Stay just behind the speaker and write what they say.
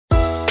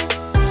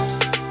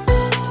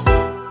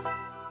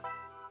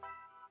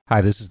Hi,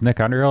 this is Nick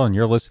Underhill, and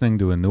you're listening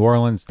to a New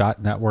Orleans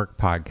Network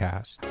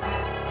podcast.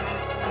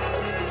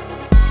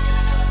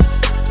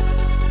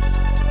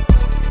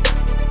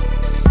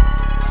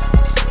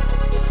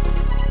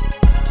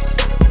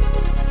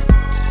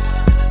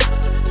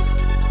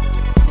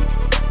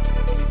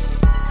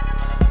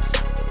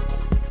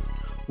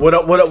 What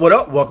up, what up, what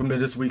up? Welcome to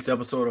this week's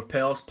episode of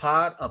Pels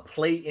Pod, a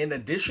play-in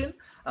edition.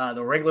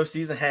 The regular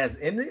season has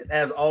ended.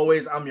 As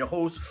always, I'm your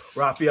host,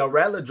 Raphael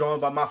Rattler,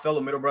 joined by my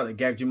fellow middle brother,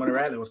 Gag G Money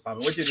Rattler. What's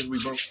poppin'? What you this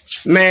week, bro?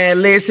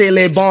 Man, let's say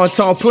les bon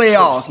temps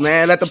playoffs,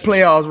 man. Let the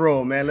playoffs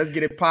roll, man. Let's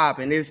get it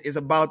popping. It's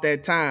about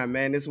that time,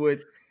 man. It's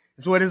what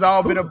it's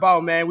all been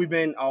about, man. We've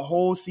been a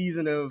whole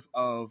season of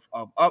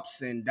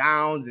ups and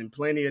downs and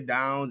plenty of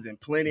downs and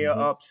plenty of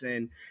ups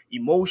and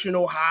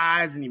emotional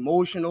highs and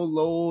emotional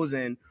lows.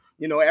 And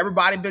you know,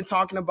 everybody been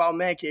talking about,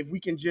 man, if we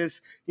can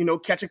just, you know,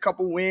 catch a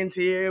couple wins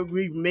here,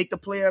 we make the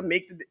player,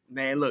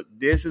 man, look,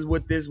 this is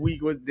what this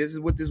week was. This is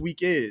what this week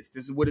is.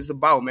 This is what it's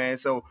about, man.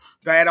 So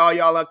glad all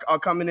y'all are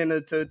coming in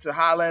to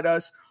holler at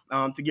us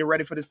to get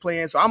ready for this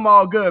play-in. So I'm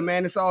all good,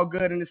 man. It's all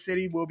good in the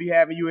city. We'll be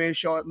having you in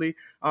shortly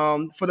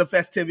for the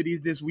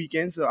festivities this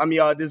weekend.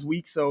 This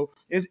week. So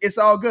it's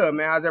all good,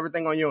 man. How's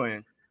everything on your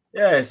end?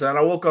 Yeah, son.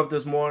 I woke up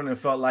this morning and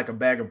felt like a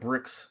bag of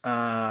bricks.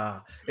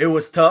 It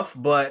was tough,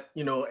 but,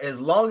 you know,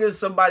 as long as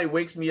somebody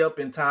wakes me up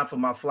in time for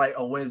my flight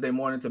on Wednesday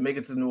morning to make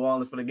it to New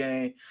Orleans for the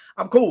game,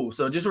 I'm cool.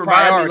 So just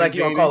remind me like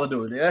you're on Call of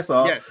Duty. That's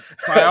all. Yes,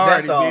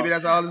 priorities, baby.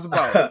 That's all it's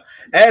about.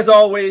 As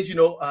always, you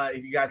know,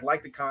 if you guys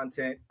like the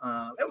content,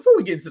 and before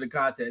we get into the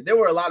content, there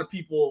were a lot of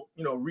people,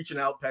 you know, reaching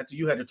out. Pat,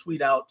 you had to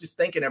tweet out just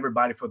thanking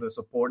everybody for the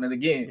support. And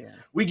again,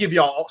 we give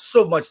y'all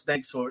so much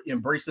thanks for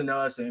embracing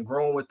us and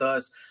growing with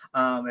us.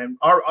 And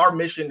our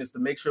mission is to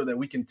make sure that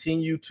we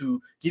continue to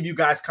give you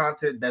guys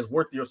content that's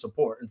worth your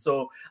support. And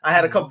so I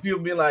had a couple people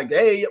being like,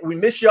 hey, we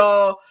miss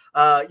y'all.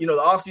 You know,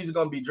 the offseason is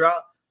going to be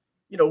dropped.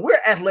 You know, we're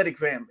athletic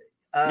family.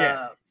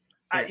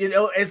 You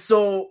know, and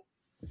so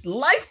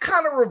life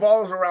kind of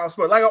revolves around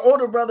sport. Like an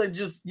older brother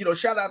just, you know,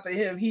 shout out to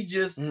him. He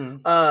just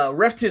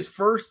refed his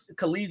first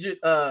collegiate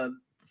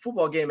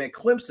football game at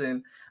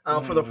Clemson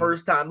for the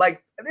first time.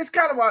 Like, it's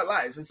kind of our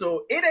lives. And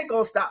so it ain't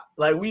gonna stop.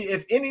 Like,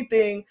 if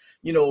anything,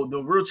 you know,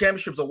 the real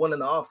championships are won in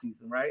the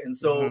offseason, right? And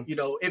so, you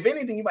know, if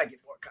anything, you might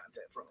get more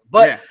content from them.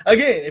 But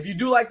again, if you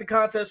do like the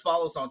contest,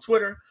 follow us on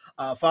Twitter,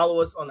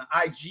 follow us on the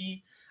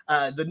IG.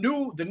 The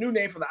new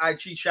name for the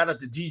IG, shout out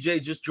to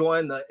DJ, just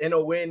joined the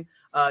NON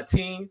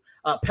team,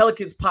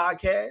 Pelicans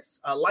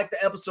podcast. Like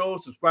the episode,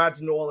 subscribe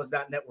to New Orleans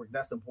Network.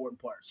 That's the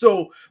important part.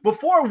 So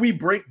before we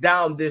break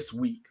down this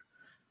week,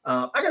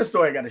 I got a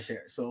story I got to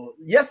share. So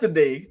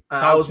yesterday,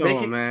 I was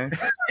making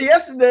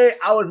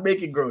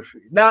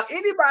groceries. Now,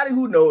 anybody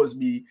who knows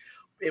me,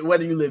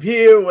 whether you live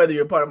here, whether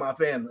you're part of my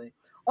family,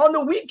 on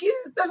the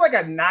weekends, there's like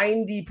a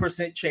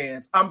 90%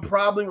 chance I'm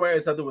probably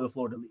wearing something with a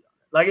Florida Lee on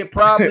it. Like, it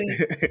probably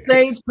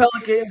Saints,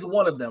 Pelicans,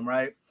 one of them,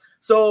 right?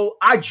 So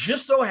I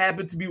just so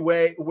happened to be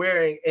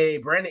wearing a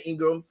Brandon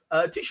Ingram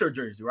t-shirt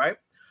jersey, right?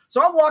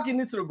 So I'm walking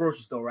into the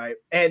grocery store, right?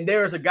 And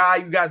there's a guy,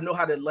 you guys know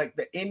how to, like,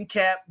 the end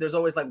cap. There's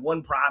always like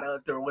one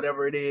product or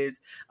whatever it is.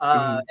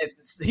 And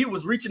he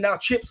was reaching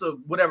out chips or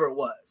whatever it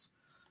was.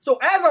 So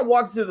as I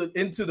walked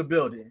into the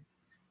building,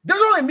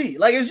 there's only me.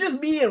 Like, it's just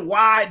me and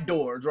wide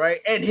doors, right?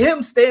 And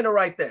him standing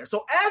right there.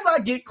 So as I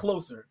get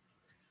closer,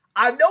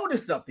 I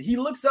notice something. He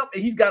looks up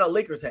and he's got a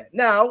Lakers hat.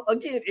 Now,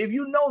 again, if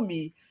you know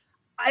me,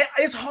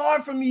 it's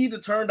hard for me to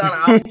turn down an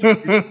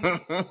opportunity.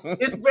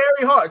 It's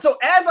very hard. So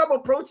as I'm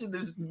approaching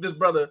this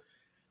brother,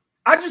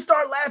 I just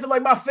start laughing.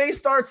 Like, my face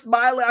starts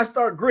smiling. I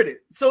start gritting.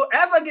 So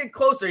as I get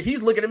closer,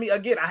 he's looking at me.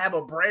 Again, I have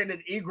a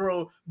Brandon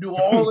Ingram New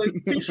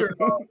Orleans t-shirt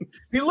on.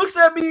 He looks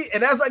at me,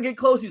 and as I get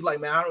close, he's like,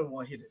 man, I don't even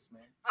want to hear this,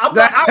 man.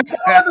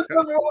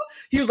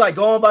 He was like,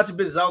 go on about your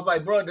business. I was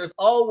like, bro, there's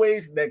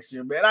always next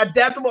year, man. I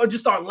dapped him up and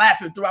just started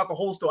laughing throughout the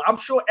whole store. I'm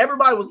sure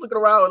everybody was looking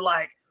around and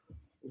like,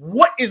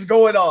 what is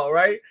going on,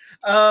 right?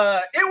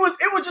 It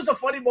was just a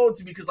funny moment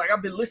to me because, like,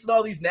 I've been listening to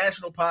all these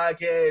national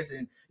podcasts,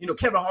 and, you know,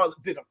 Kevin Hart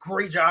did a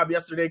great job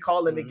yesterday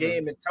calling the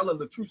game and telling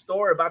the true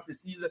story about the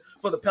season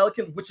for the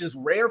Pelicans, which is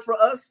rare for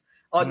us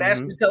on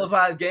nationally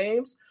televised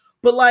games.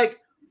 But, like,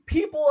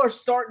 people are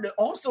starting to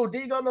also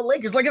dig on the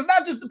Lakers. Like, it's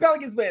not just the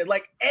Pelicans, man.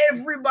 Like,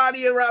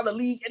 everybody around the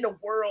league in the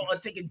world are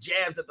taking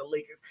jabs at the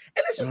Lakers.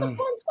 And it's just a fun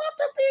spot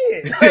to be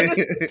in. Like,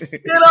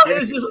 you know,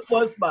 it's just a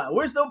fun spot.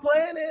 We're still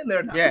playing in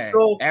there now. Yeah,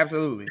 so,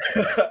 absolutely.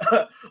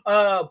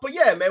 But,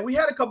 yeah, man, we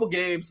had a couple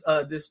games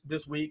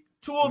this week.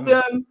 Two of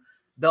them,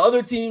 the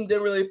other team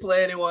didn't really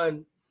play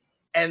anyone.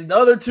 And the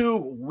other two,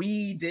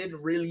 we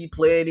didn't really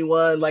play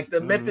anyone. Like, the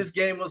Memphis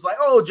game was like,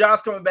 oh, Josh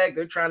coming back.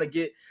 They're trying to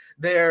get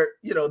their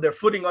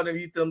footing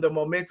underneath them, their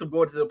momentum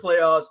going to the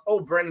playoffs.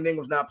 Oh, Brandon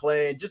Ingram's not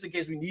playing just in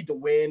case we need to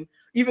win.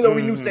 Even though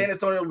we knew San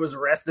Antonio was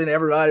resting,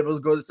 everybody was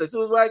going to say. So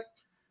it was like,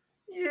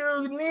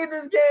 you need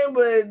this game,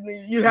 but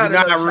you had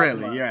not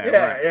really.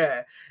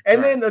 Yeah.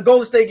 And then the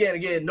Golden State game,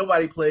 again,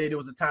 nobody played. It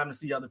was a time to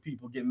see other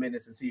people get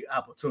minutes and see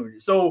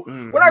opportunities. So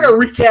we're not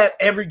going to recap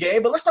every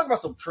game, but let's talk about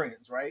some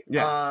trends, right?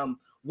 Yeah.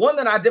 One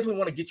that I definitely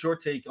want to get your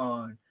take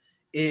on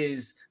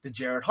is the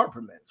Jared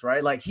Harper minutes,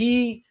 right? Like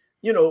he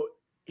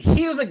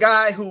was a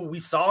guy who we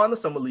saw in the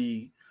summer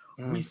league.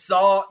 We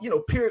saw,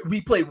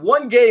 we played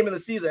one game in the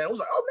season and it was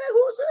like, oh man,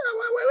 who is that?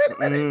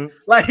 Wait a minute.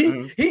 Like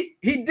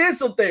he did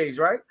some things,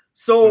 right?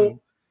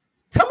 So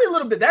tell me a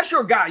little bit. That's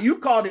your guy. You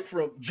called it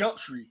from Jump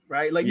Street,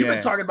 right? Like you've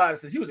been talking about it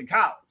since he was in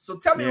college. So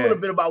tell me a little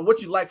bit about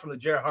what you like from the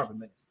Jared Harper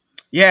minutes.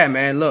 Yeah,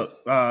 man. Look,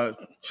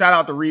 shout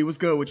out to Reed. What's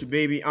good with you,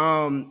 baby?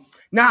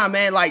 Nah,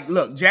 man, like,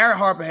 look, Jared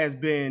Harper has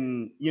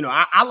been,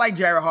 I like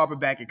Jared Harper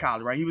back in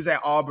college, right? He was at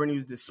Auburn. He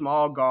was this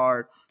small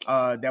guard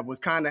that was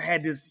kind of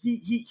had this,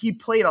 he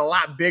played a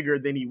lot bigger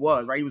than he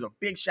was, right? He was a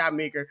big shot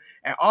maker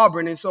at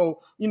Auburn. And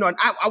so,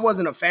 I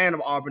wasn't a fan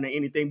of Auburn or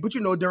anything, but,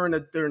 during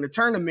the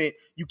tournament,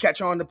 you catch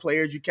on the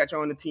players, you catch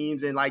on the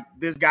teams. And like,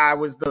 this guy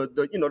was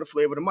the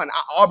flavor of the month.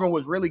 Auburn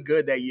was really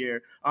good that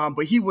year.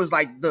 But he was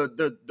like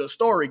the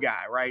story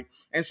guy, right?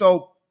 And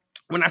so,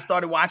 when I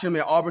started watching him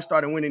and Auburn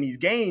started winning these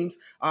games,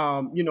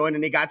 and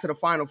then they got to the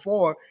Final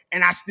Four,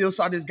 and I still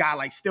saw this guy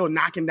like still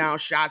knocking down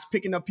shots,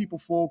 picking up people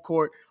full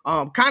court,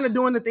 kind of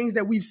doing the things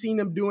that we've seen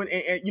him doing,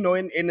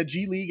 in the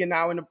G League and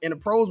now in the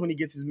pros when he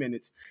gets his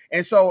minutes.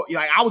 And so,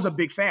 like, I was a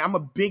big fan. I'm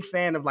a big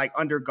fan of like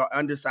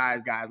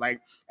undersized guys.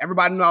 Like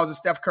everybody knew I was a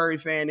Steph Curry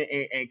fan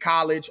in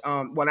college.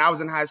 When I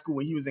was in high school,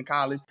 when he was in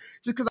college,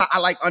 just because I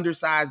like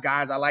undersized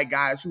guys. I like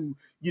guys who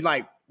you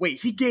like. Wait,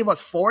 he gave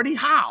us 40?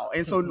 How?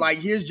 And so like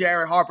here's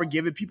Jared Harper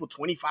giving people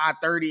 25,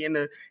 30 in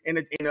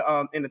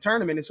the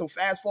tournament. And so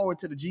fast forward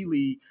to the G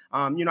League.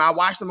 I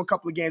watched him a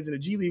couple of games in the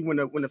G League when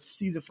the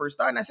season first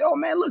started. And I said, oh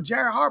man, look,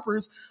 Jared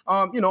Harper's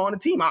on the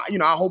team. I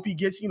hope he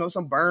gets,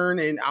 some burn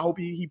and I hope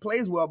he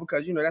plays well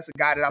because that's a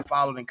guy that I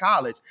followed in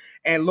college.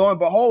 And lo and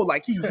behold,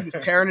 like he was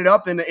tearing it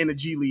up in the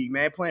G League,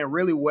 man, playing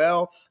really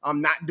well.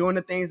 Not doing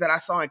the things that I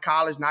saw in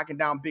college, knocking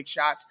down big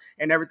shots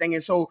and everything.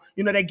 And so,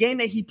 that game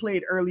that he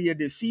played earlier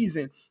this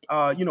season,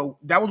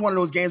 that was one of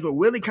those games where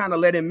Willie kind of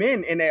let him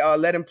in and they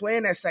let him play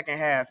in that second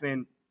half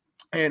in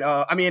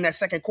that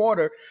second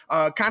quarter,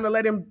 kind of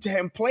let him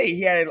play.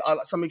 He had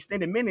some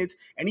extended minutes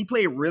and he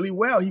played really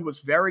well. He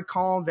was very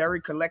calm,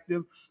 very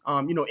collective,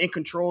 in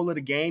control of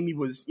the game. He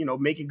was,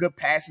 making good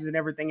passes and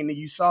everything. And then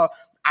you saw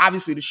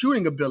obviously the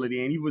shooting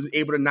ability and he was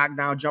able to knock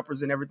down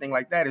jumpers and everything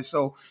like that. And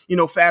so,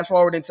 fast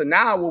forward into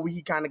now where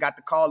he kind of got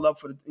the call up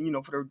for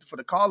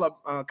the call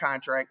up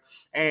contract.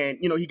 And,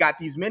 he got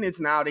these minutes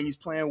now that he's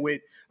playing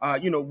with,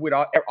 with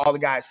all the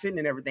guys sitting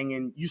and everything.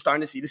 And you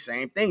starting to see the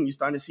same thing. You're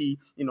starting to see,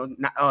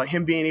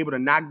 him being able to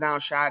knock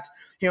down shots,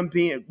 him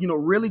being,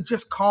 really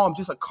just calm,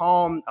 just a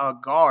calm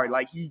guard.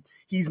 Like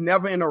he's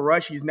never in a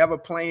rush. He's never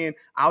playing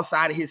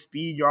outside of his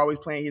speed. You're always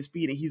playing his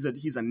speed, and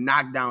he's a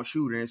knockdown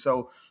shooter. And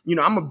so,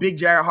 I'm a big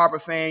Jared Harper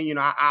fan.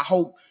 I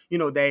hope,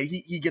 that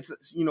he gets,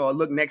 a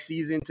look next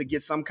season to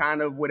get some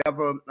kind of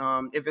whatever.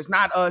 If it's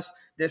not us,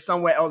 there's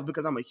somewhere else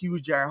because I'm a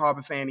huge Jared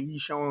Harper fan, and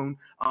he's shown,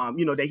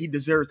 that he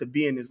deserves to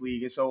be in this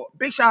league. And so,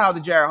 big shout out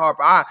to Jared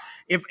Harper.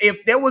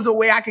 If there was a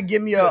way I could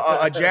give me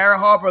a Jared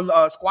Harper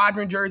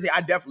squadron jersey, I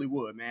definitely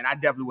would, man. I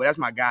definitely would. That's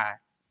my guy.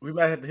 We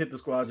might have to hit the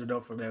squadron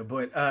up from there.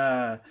 But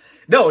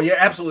no, you're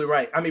absolutely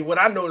right. I mean, what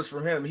I noticed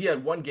from him, he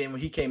had one game when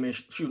he came in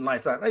shooting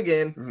lights out.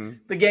 Again,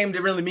 the game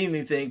didn't really mean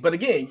anything. But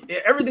again,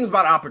 everything's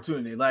about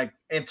opportunity. Like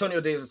Antonio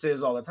Davis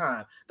says all the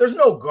time, there's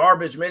no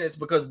garbage minutes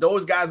because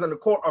those guys on the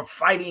court are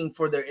fighting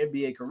for their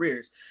NBA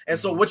careers. And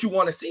so what you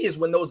want to see is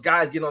when those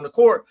guys get on the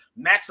court,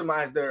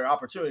 maximize their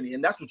opportunity.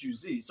 And that's what you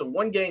see. So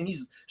one game,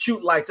 he's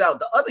shooting lights out.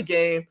 The other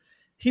game,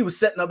 he was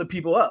setting other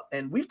people up.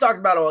 And we've talked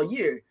about it all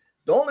year.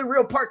 The only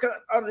real part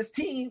out of this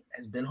team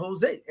has been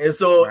Jose. And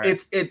so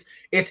it's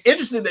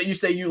interesting that you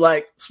say you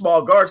like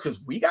small guards because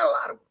we got a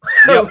lot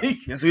of them.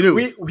 Yes, we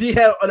do. We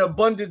have an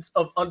abundance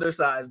of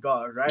undersized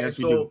guards, right? Yes,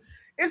 and so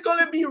it's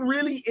going to be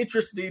really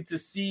interesting to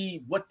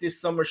see what this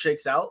summer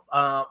shakes out.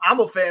 I'm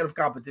a fan of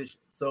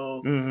competition.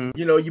 So,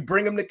 you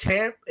bring them to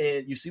camp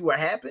and you see what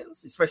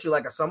happens, especially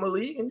like a summer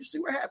league, and you see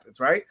what happens,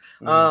 right?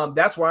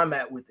 That's where I'm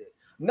at with it.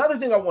 Another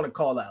thing I want to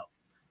call out,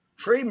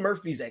 Trey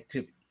Murphy's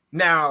activity.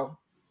 Now,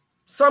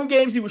 some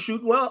games he was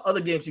shooting well,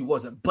 other games he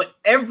wasn't. But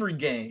every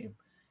game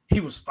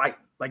he was fighting.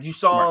 Like you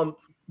saw him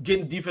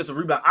getting defensive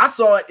rebound. I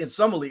saw it in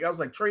summer league. I was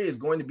like, Trey is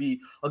going to be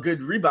a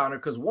good rebounder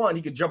because 1,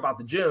 he could jump out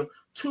the gym.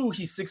 2,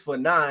 he's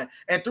 6'9",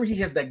 and 3, he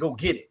has that go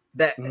get it.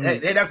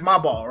 That's my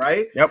ball,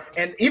 right? Yep.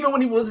 And even when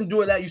he wasn't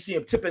doing that, you see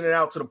him tipping it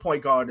out to the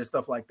point guard and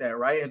stuff like that,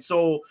 right? And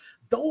so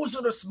those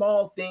are the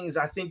small things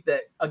I think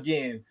that,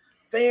 again,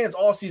 fans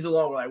all season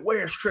long were like,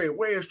 where's Trey?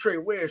 Where's Trey?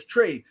 Where's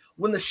Trey?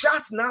 When the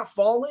shot's not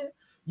falling,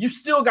 you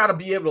still got to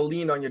be able to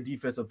lean on your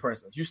defensive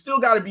presence. You still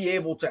got to be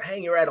able to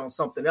hang your hat on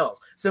something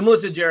else. Similar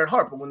to Jared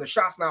Harper, when the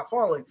shot's not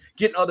falling,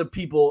 getting other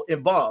people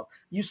involved.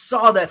 You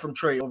saw that from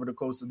Trey over the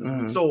course of the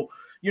week. So,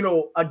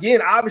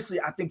 again,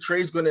 obviously, I think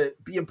Trey's going to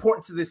be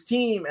important to this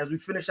team as we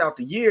finish out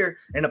the year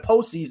and the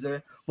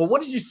postseason. But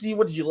what did you see?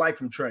 What did you like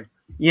from Trey?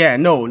 Yeah,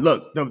 no,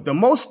 look,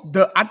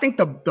 I think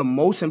the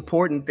most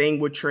important thing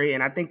with Trey,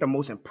 and I think the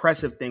most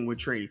impressive thing with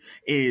Trey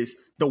is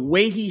the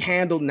way he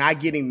handled not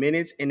getting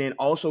minutes, and then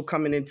also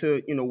coming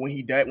into, when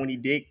he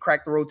did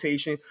crack the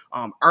rotation,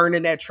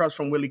 earning that trust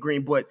from Willie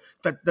Green. But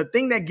the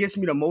thing that gets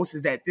me the most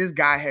is that this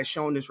guy has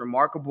shown this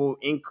remarkable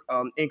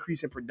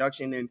increase in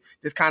production and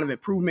this kind of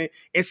improvement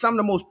in some of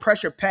the most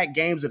pressure-packed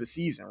games of the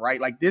season,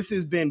 right? Like this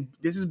has been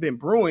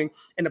brewing,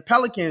 and the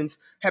Pelicans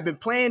have been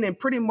playing in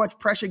pretty much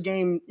pressure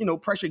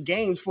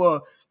games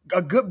for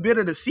a good bit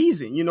of the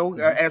season,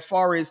 as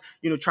far as,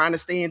 trying to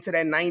stay into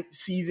that ninth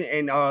season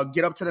and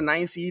get up to the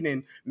ninth seed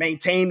and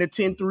maintain the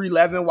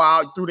 10-11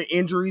 while through the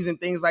injuries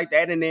and things like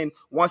that. And then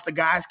once the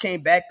guys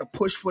came back to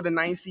push for the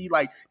ninth seed,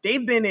 like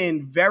they've been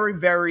in very,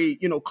 very,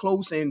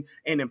 close and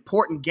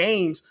important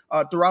games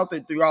throughout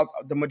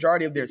the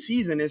majority of their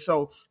season. And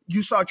so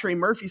you saw Trey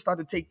Murphy start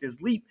to take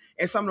this leap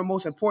in some of the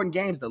most important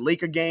games, the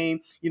Laker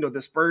game,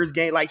 the Spurs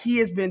game. Like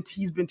he's been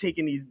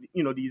taking these,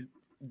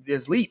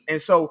 this leap.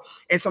 And so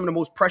in some of the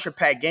most pressure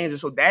packed games. And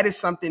so that is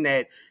something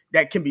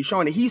that can be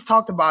shown. And he's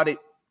talked about it.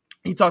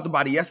 He talked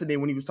about it yesterday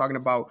when he was talking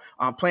about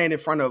playing in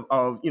front of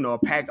a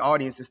packed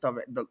audience and stuff,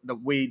 the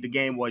way the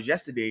game was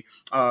yesterday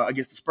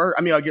against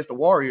the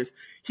Warriors.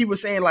 He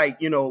was saying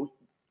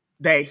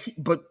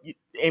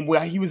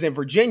when he was in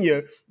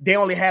Virginia, they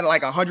only had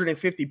like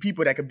 150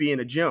 people that could be in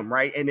the gym,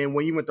 right? And then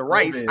when he went to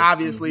Rice,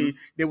 obviously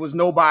there was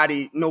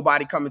nobody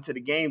coming to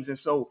the games. And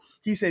so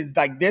he says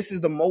like this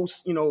is the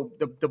most,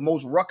 the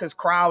most ruckus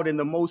crowd and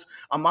the most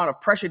amount of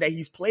pressure that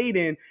he's played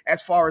in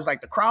as far as like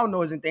the crowd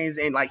noise and things.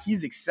 And like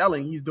he's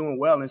excelling, he's doing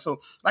well. And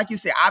so like you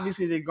said,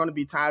 obviously there's going to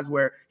be times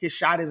where his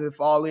shot isn't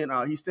falling.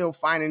 He's still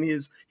finding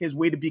his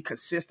way to be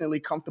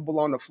consistently comfortable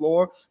on the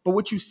floor. But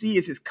what you see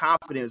is his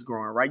confidence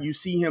growing, right? You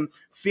see him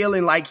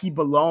feeling like he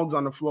belongs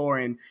on the floor,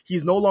 and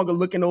he's no longer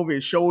looking over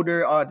his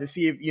shoulder to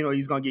see if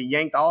he's going to get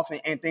yanked off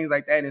and things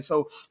like that. And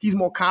so he's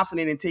more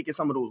confident in taking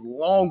some of those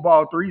long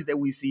ball threes that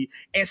we see,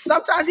 and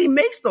sometimes he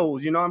makes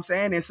those. You know what I'm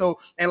saying? And so,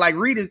 and like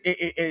Reed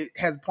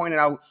has pointed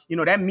out,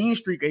 that mean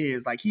streak of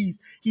his, like he's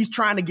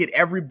trying to get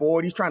every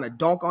board, he's trying to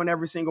dunk on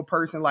every single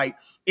person. Like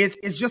it's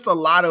just a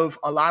lot of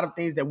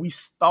things that we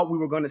thought we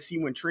were going to see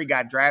when Trey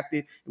got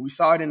drafted, and we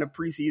saw it in the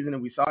preseason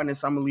and we saw it in the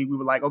summer league. We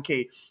were like,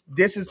 okay,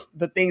 this is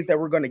the things that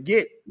we're going to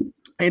get.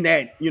 And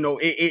that,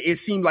 it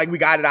seemed like we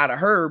got it out of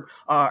Herb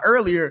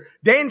earlier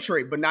than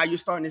Trey, but now you're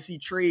starting to see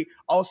Trey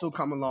also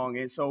come along.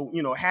 And so,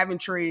 having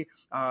Trey,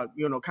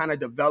 kind of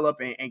develop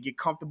and get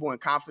comfortable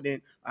and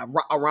confident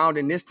around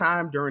in this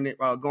time during it,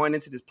 going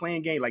into this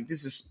playing game, like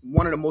this is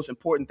one of the most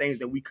important things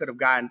that we could have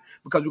gotten,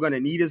 because we're going to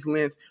need his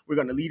length, we're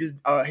going to need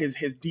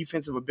his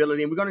defensive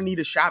ability, and we're going to need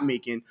his shot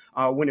making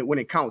when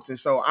it counts. And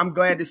so I'm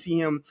glad to see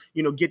him,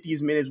 get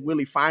these minutes.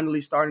 Willie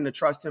finally starting to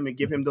trust him and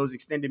give him those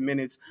extended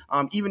minutes,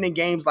 even in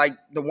games like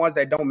the ones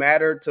that don't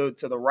matter to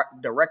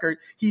the record.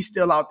 He's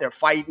still out there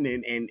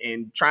fighting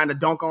and trying to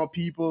dunk on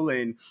people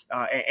and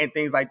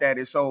things like that.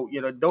 And so,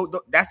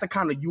 that's the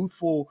kind of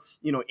youthful,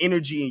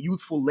 energy and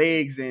youthful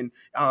legs. And,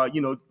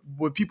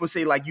 when people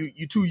say like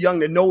you too young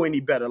to know any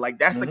better, like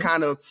that's the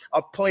kind of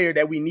player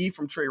that we need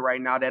from Trey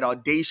right now, that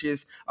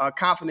audacious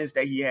confidence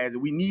that he has.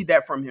 And we need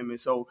that from him. And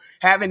so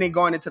having it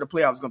going into the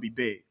playoffs is going to be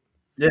big.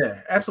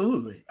 Yeah,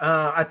 absolutely.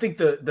 I think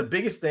the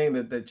biggest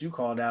thing that you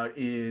called out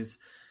is,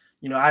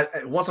 I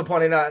once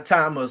upon a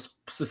time, a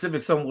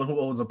specific someone who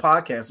owns a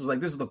podcast was like,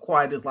 this is the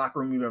quietest locker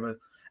room you've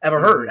ever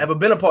heard, ever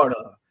been a part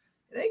of.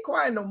 It ain't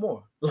quiet no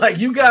more. Like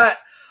you got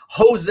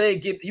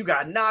you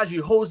got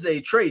Najee,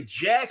 Jose, Trey,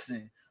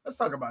 Jackson. Let's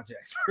talk about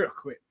Jackson real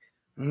quick.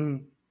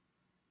 Mm-hmm.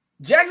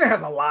 Jackson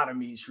has a lot of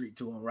mean streak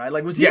to him, right?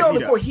 Like, was he on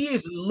the court? He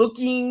is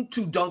looking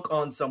to dunk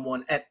on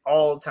someone at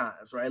all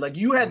times, right? Like,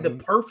 you had the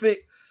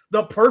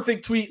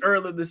perfect tweet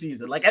earlier this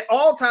season. Like, at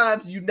all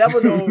times, you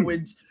never know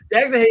when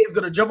Jackson Hayes is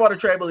going to jump on a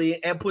trampoline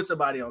and put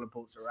somebody on the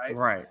poster, right?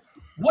 Right.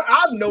 What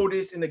I've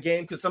noticed in the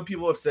game, because some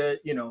people have said,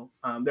 there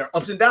are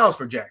ups and downs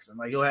for Jackson.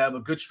 Like, he'll have a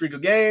good streak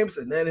of games,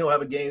 and then he'll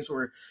have games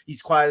where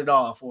he's quieted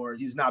off or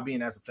he's not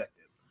being as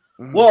effective.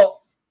 Mm-hmm. Well,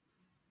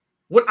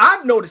 what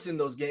I've noticed in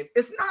those games,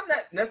 it's not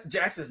that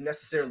Jackson's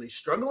necessarily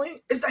struggling.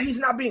 It's that he's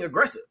not being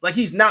aggressive. Like,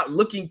 he's not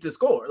looking to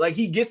score. Like,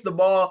 he gets the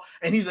ball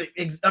and he's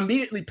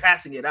immediately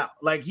passing it out.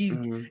 Like, he's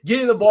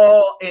getting the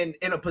ball in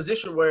a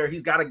position where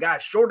he's got a guy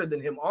shorter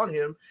than him on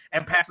him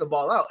and pass the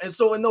ball out. And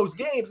so in those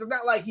games, it's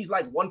not like he's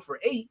like 1 for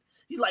 8.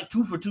 He's like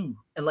 2 for 2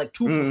 and like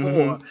 2 for 4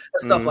 and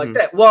stuff like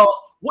that. Well,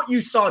 what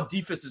you saw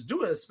defenses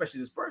doing,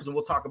 especially the Spurs, and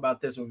we'll talk about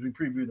this when we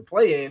preview the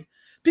play-in,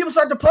 people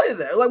start to play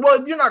there. Like, well,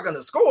 if you're not going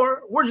to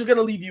score, we're just going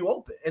to leave you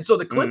open. And so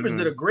the Clippers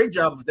did a great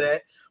job of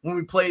that when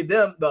we played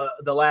them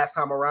the last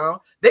time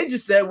around. They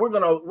just said, we're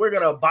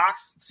gonna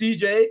box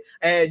CJ,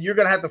 and you're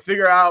going to have to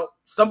figure out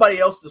somebody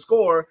else to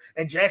score,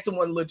 and Jackson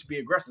wouldn't look to be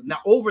aggressive. Now,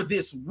 over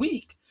this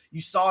week, you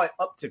saw it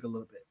uptick a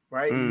little bit.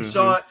 Right. You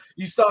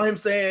saw him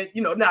saying,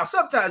 now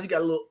sometimes he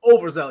got a little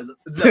overzealous,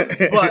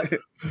 but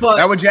that's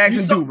what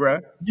Jackson do, bro.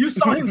 You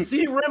saw him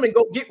see rim and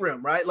go get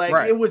rim, right?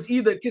 Like It was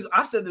either, because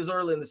I said this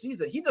early in the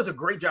season, he does a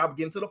great job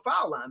getting to the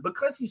foul line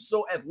because he's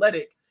so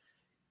athletic.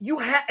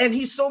 and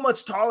he's so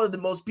much taller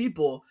than most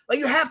people. Like,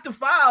 you have to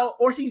foul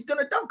or he's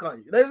gonna dunk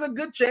on you. There's a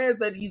good chance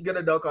that he's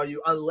gonna dunk on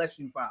you unless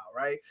you foul,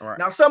 right?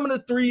 Now, some of the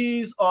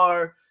threes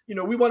are,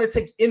 we want to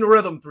take in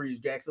rhythm threes,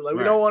 Jackson. Like,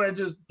 we don't want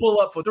to just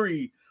pull up for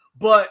three,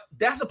 but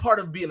that's a part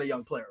of being a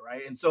young player,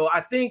 right? And so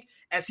I think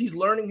as he's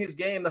learning his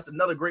game, that's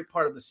another great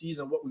part of the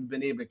season, what we've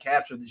been able to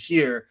capture this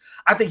year.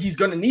 I think he's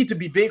going to need to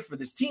be big for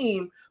this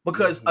team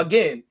because,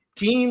 again,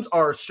 teams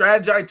are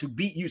strategizing to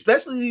beat you,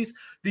 especially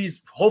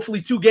these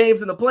hopefully 2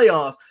 games in the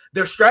playoffs.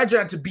 They're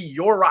strategizing to beat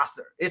your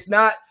roster. It's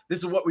not, this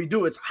is what we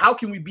do. It's how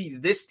can we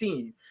beat this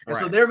team? And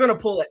so they're going to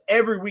pull at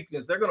every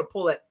weakness. They're going to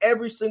pull at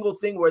every single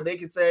thing where they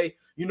can say,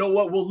 you know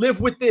what, we'll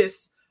live with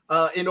this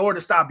in order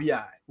to stop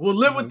BI. We'll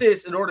live with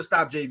this in order to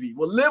stop JV.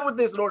 We'll live with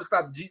this in order to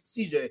stop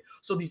CJ.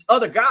 So these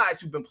other guys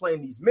who've been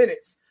playing these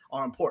minutes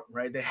are important,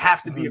 right? They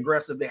have to be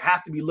aggressive. They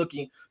have to be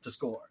looking to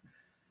score.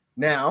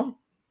 Now,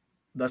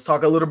 let's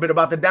talk a little bit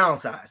about the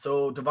downside.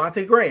 So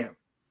Devontae Graham,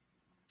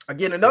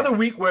 again, another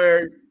week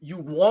where you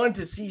want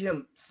to see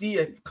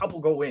a couple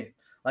go in,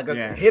 like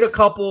hit a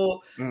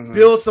couple,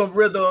 build some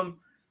rhythm,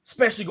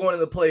 especially going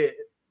into the play.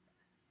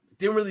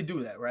 Didn't really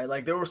do that, right?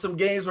 Like, there were some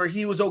games where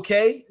he was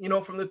okay,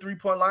 from the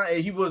 3-point line,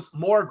 and he was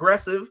more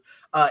aggressive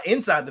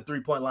inside the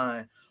 3-point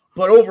line.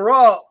 But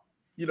overall,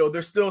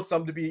 there's still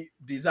some to be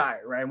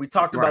desired, right? And we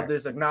talked about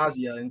this ad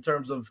nauseam in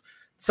terms of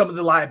some of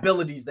the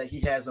liabilities that he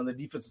has on the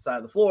defensive side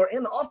of the floor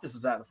and the offensive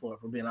side of the floor,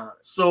 if we're being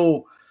honest.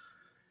 So,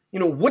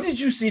 what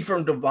did you see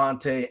from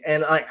Devontae?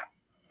 And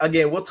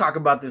again, we'll talk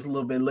about this a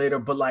little bit later,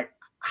 but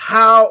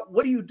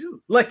what do you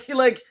do? Like,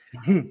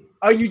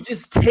 are you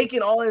just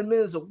taking all his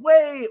minutes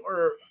away,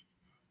 or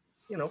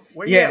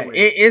where you at with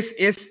it?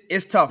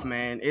 It's tough,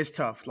 man. It's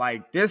tough.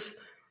 Like this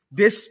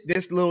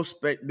little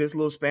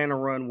span of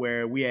run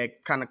where we had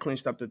kind of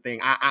clinched up the thing.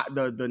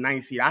 The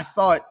 9th seed. I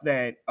thought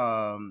that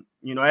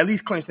at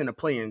least clinched in the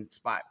play-in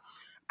spot.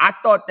 I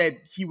thought that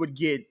he would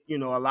get a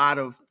lot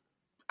of,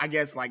 I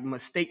guess, like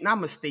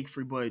not mistake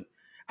free, but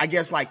I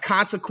guess like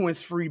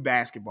consequence free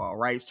basketball,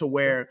 right? So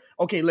where,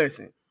 okay,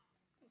 listen.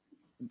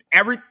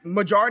 Every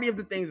majority of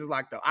the things is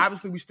locked up.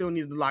 Obviously, we still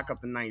need to lock up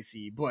the 9th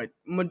seed, but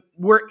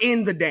we're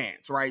in the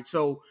dance, right?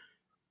 So,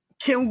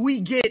 can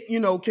we get,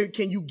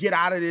 can you get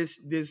out of this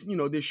this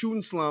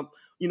shooting slump,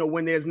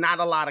 when there's not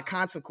a lot of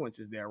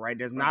consequences there, right?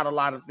 There's not a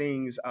lot of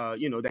things,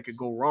 that could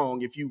go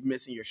wrong if you're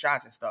missing your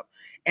shots and stuff.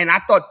 And I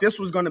thought this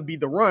was going to be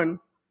the run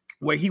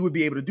where he would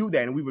be able to do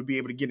that, and we would be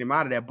able to get him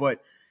out of that.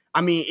 But I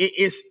mean,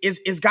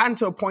 it's gotten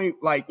to a point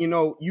like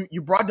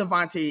you brought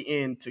Devontae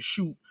in to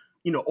shoot,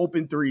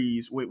 open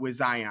threes with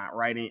Zion,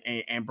 right?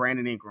 And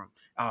Brandon Ingram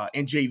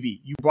and JV.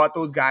 You brought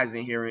those guys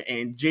in here,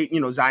 and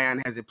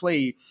Zion hasn't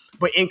played,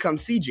 but in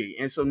comes CJ.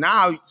 And so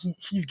now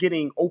he's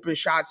getting open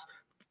shots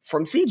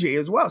from CJ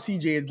as well.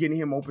 CJ is getting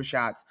him open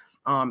shots,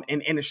 and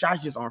the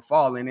shots just aren't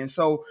falling. And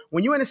so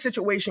when you're in a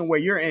situation where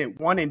you're in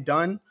one and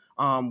done,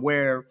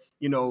 where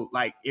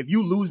like if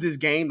you lose this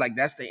game, like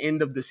that's the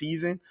end of the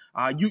season.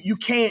 You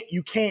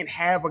can't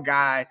have a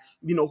guy,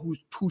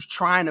 who's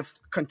trying to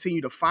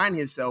continue to find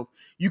himself.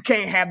 You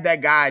can't have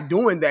that guy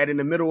doing that in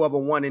the middle of a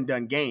one and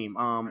done game,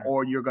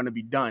 or you're going to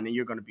be done and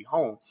you're going to be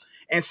home.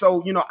 And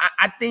so,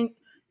 I think,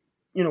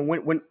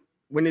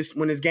 when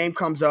this game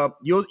comes up,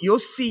 you'll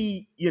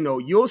see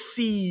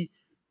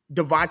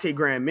Devontae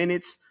Graham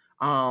minutes.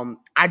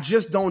 I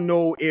just don't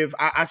know if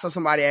I saw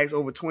somebody ask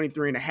over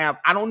 23 and a half.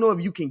 I don't know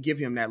if you can give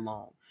him that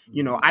long.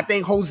 I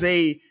think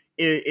Jose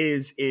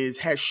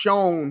has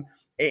shown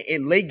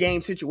in late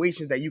game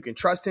situations that you can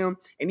trust him.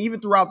 And even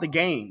throughout the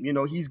game,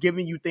 he's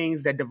giving you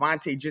things that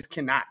Devontae just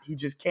cannot. He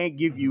just can't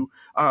give you,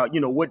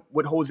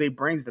 what Jose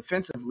brings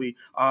defensively,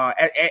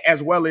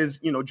 as well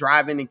as,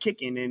 driving and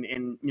kicking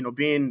and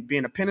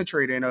being a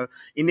penetrator and a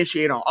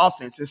initiator on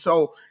offense. And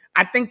so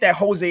I think that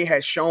Jose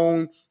has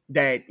shown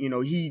that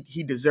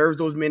he deserves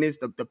those minutes.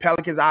 The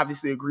Pelicans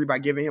obviously agree by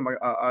giving him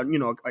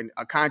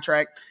a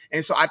contract,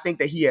 and so I think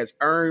that he has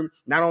earned.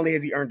 Not only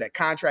has he earned that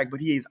contract,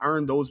 but he has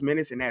earned those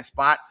minutes in that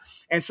spot.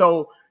 And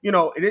so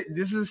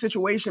this is a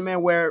situation,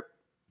 man, where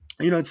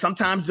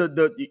sometimes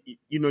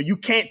you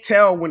can't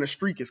tell when a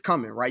streak is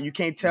coming, right? You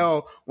can't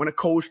tell when a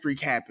cold streak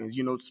happens.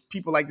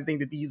 People like to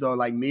think that these are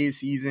like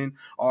mid-season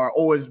or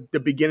it's the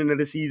beginning of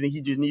the season.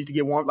 He just needs to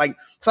get warm. Like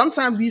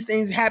sometimes these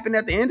things happen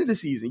at the end of the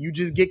season. You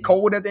just get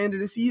cold at the end of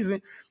the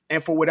season.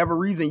 And for whatever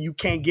reason, you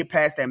can't get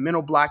past that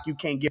mental block. You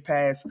can't get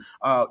past,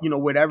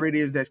 whatever it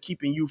is that's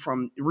keeping you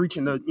from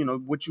reaching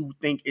what you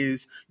think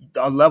is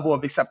a level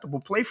of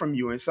acceptable play from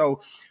you. And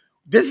so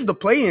this is the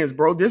play-ins,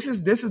 bro. This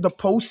is the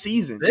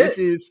postseason. This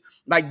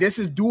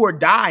is do or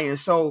die. And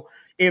so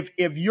if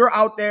you're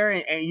out there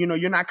and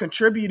you're not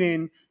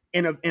contributing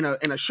in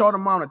a short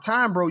amount of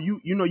time, bro, you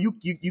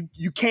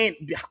can't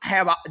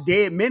have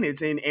dead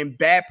minutes and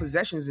bad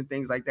possessions and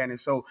things like that. And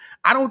so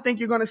I don't think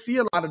you're going to see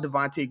a lot of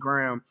Devontae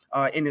Graham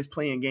in this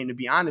playing game, to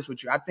be honest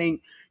with you. I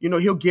think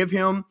he'll give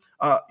him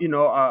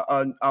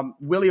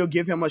Willie will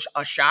give him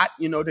a shot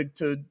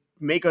to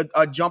make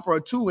a jumper or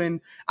two.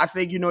 And I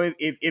think,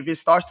 if it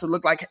starts to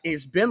look like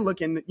it's been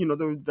looking,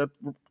 the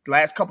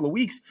last couple of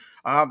weeks,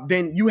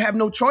 then you have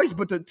no choice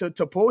but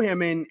to pull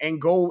him in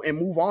and go and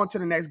move on to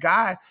the next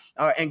guy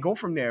and go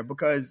from there.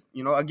 Because,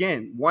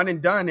 again, one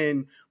and done,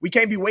 and we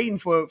can't be waiting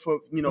for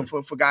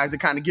guys to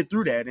kind of get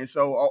through that. And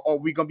so, or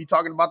we're going to be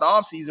talking about the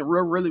offseason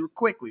really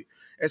quickly.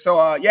 And so,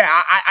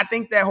 I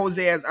think that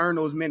Jose has earned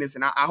those minutes,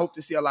 and I hope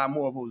to see a lot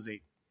more of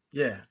Jose.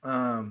 Yeah.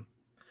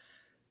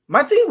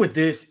 My thing with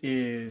this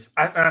is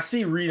I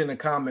see Reed in the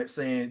comments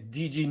saying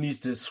DG needs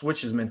to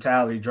switch his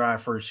mentality,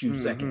 drive first, shoot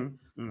second.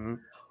 Mm-hmm.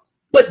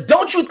 But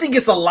don't you think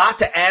it's a lot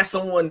to ask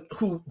someone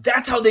who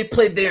that's how they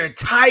played their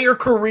entire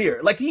career?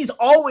 Like, he's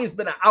always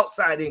been an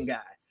outside-in guy.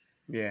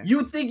 Yeah.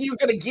 You think you're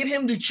going to get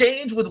him to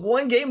change with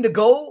one game to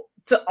go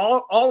to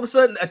all of a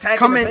sudden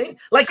attacking the paint?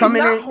 Like, he's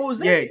not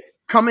Jose. Yeah.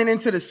 Coming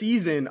into the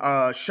season,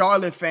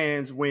 Charlotte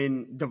fans,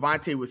 when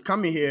Devontae was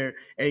coming here,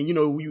 and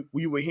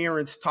we were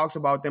hearing talks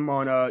about them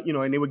on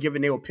and they were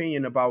giving their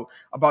opinion about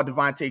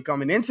Devontae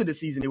coming into the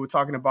season. They were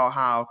talking about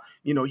how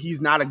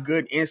he's not a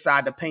good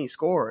inside the paint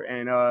scorer,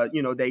 and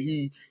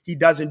that he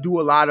doesn't do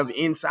a lot of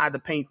inside the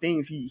paint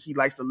things. He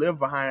likes to live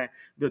behind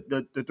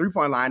the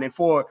 3-point line. And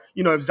for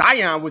if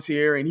Zion was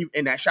here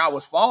and that shot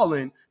was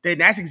falling, then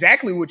that's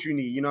exactly what you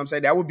need. You know what I'm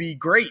saying? That would be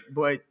great,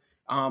 but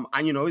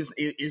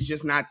it's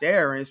just not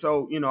there. And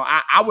so,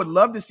 I would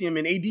love to see him,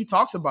 and AD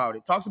talks about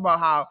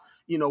how,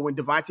 when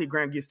Devontae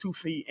Graham gets 2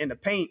 feet in the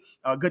paint,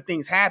 good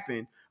things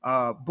happen.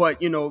 But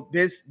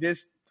this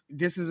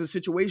is a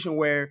situation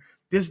where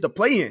this is the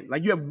play-in.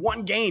 Like, you have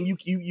one game,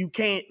 you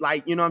can't,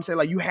 like,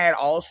 you had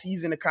all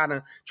season to kind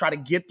of try to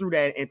get through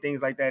that and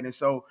things like that. And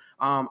so,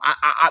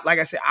 I like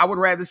I said, I would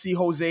rather see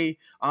Jose.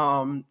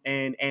 And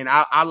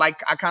I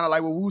kind of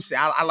like what Wu said.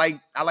 I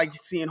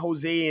like seeing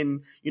Jose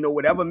and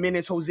whatever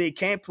minutes Jose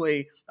can't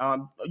play.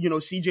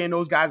 CJ and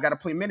those guys got to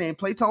play minute and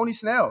play Tony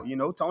Snell.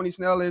 Tony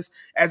Snell is,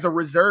 as a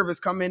reserve, is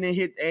come in and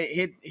hit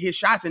his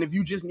shots. And if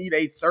you just need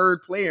a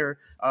third player,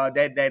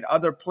 that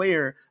other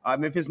player,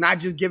 if it's not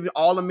just giving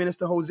all the minutes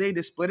to Jose,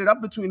 to split it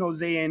up between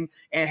Jose and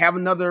have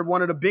another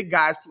one of the big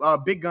guys,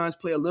 big guns,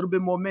 play a little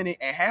bit more minute,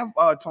 and have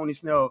Tony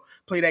Snell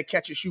play that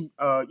catch and shoot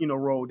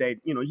role that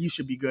he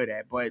should be good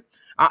at. But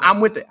I'm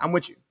with it. I'm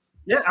with you.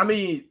 Yeah, I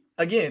mean,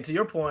 again, to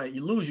your point,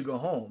 you lose, you go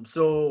home.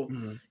 So,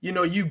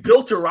 you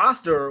built your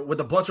roster with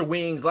a bunch of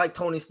wings like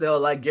Tony Snell,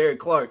 like Gary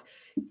Clark.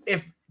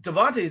 If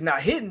Devontae's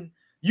not hitting,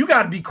 you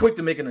got to be quick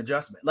to make an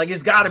adjustment. Like,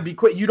 it's got to be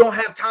quick. You don't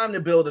have time to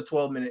build a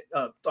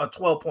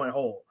 12-point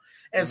hole.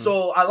 And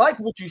so I like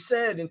what you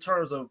said in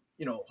terms of,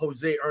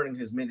 Jose earning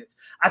his minutes.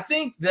 I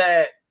think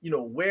that,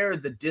 where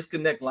the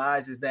disconnect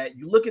lies is that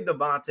you look at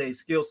Devontae's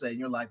skill set and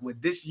you're like,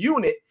 with this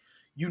unit,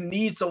 you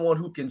need someone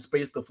who can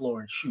space the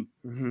floor and shoot.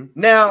 Mm-hmm.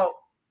 Now,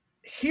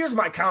 here's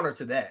my counter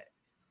to that.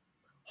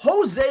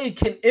 Jose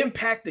can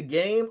impact the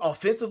game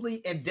offensively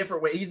in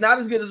different ways. He's not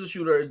as good as a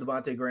shooter as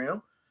Devontae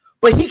Graham,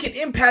 but he can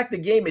impact the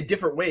game in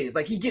different ways.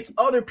 Like, he gets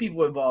other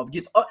people involved.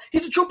 He's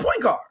a true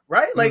point guard,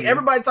 right? Like,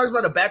 everybody talks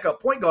about a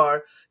backup point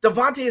guard.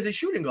 Devontae is a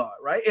shooting guard,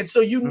 right? And so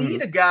you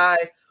need a guy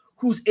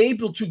who's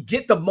able to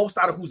get the most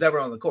out of who's ever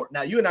on the court.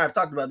 Now, you and I have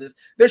talked about this.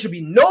 There should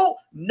be no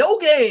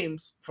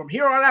games from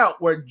here on out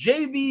where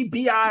JV,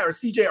 BI, or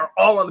CJ are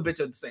all on the bench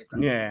at the same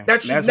time. Yeah,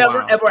 that should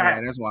never, ever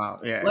happen. That's wild.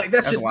 Yeah, like,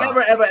 that should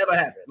never, ever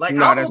happen. Like,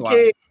 no,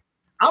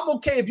 I'm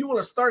okay if you want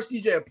to start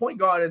CJ at point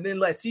guard and then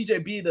let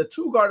CJ be the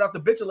 2 guard off the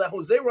bench and let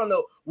Jose run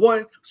the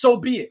 1. So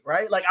be it,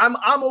 right? Like,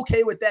 I'm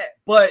okay with that.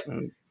 But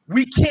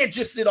we can't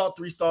just sit all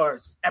 3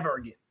 stars ever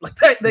again. Like,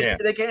 that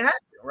they can't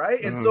happen,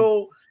 right? And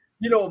so,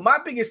 my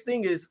biggest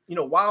thing is,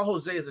 while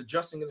Jose is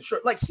adjusting in the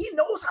short, like, he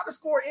knows how to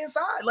score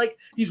inside. Like,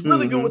 he's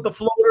really good with the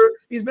floater.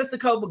 He's missed a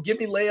couple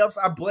gimme layups.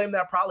 I blame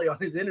that probably on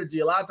his energy.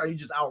 A lot of times he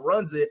just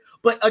outruns it.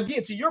 But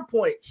again, to your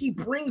point, he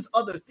brings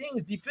other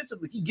things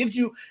defensively. He gives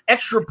you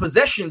extra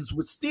possessions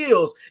with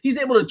steals. He's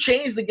able to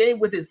change the game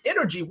with his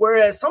energy.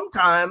 Whereas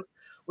sometimes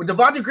when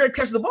Devontae Graham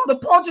catches the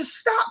ball just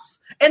stops.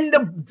 And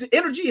the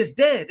energy is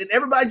dead. And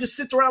everybody just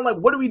sits around like,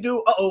 what do we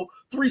do?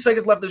 3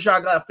 seconds left of the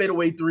shot clock,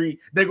 fadeaway 3.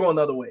 They go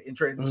another way in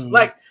transition.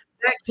 Like,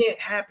 that can't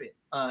happen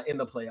in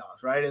the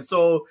playoffs, right? And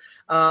so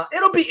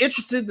it'll be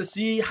interesting to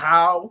see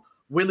how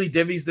Willie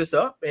divvies this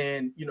up,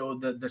 and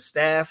the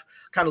staff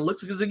kind of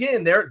looks, because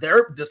again, they're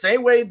the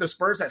same way the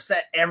Spurs have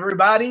set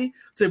everybody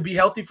to be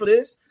healthy for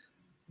this.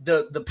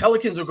 The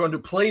Pelicans are going to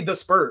play the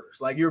Spurs.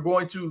 Like, you're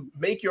going to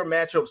make your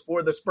matchups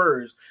for the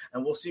Spurs,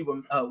 and we'll see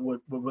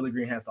what Willie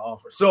Green has to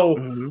offer. So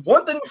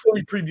one thing before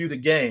we preview the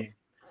game.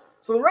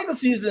 So the regular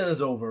season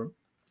is over.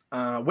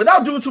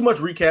 Without doing too much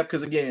recap,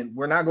 because again,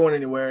 we're not going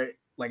anywhere.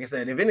 Like I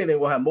said, if anything,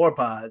 we'll have more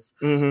pods,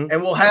 and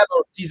we'll have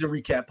a season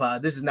recap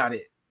pod. This is not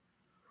it.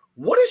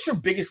 What is your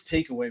biggest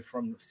takeaway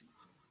from the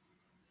season?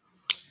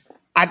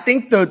 I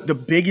think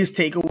the biggest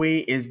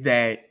takeaway is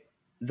that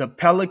the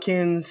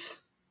Pelicans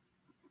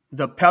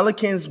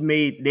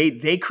made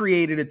they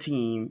created a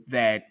team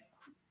that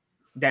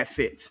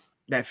fits,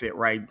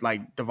 right?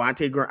 Like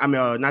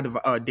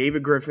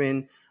David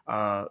Griffin,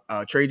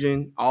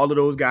 Trajan, all of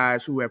those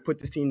guys who have put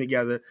this team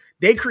together.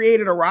 They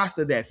created a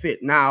roster that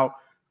fit. Now,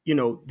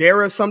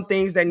 there are some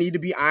things that need to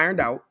be ironed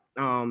out.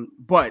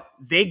 But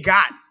they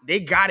got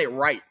it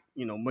right,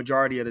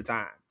 majority of the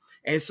time.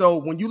 And so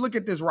when you look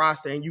at this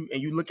roster and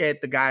you look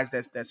at the guys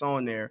that's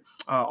on there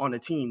on the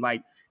team,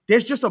 like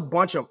there's just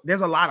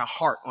there's a lot of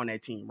heart on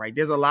that team, right?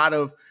 There's a lot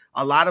of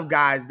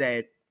guys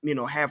that,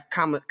 have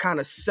kind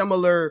of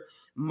similar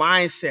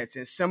mindsets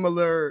and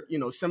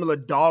similar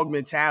dog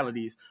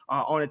mentalities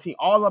on a team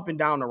all up and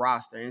down the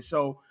roster. And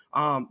so,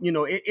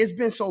 it's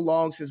been so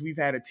long since we've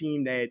had a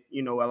team that,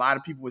 a lot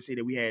of people would say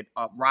that we had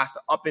a roster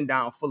up and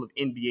down full of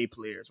NBA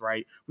players,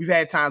 right? We've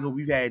had times where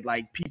we've had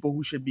like people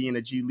who should be in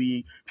the G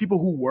League, people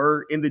who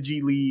were in the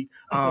G League,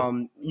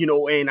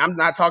 and I'm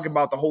not talking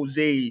about the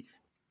Jose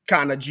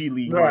kind of G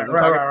League.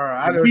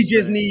 Right. We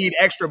just need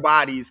extra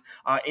bodies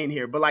in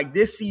here. But like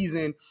this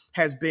season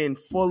has been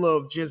full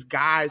of just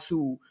guys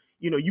who,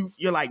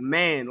 you're like,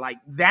 man, like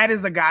that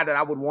is a guy that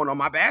I would want on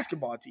my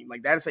basketball team.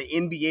 Like that is an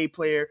NBA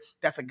player.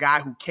 That's a guy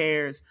who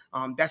cares.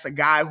 That's a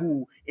guy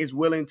who is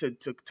willing to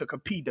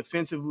compete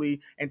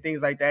defensively and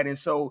things like that. And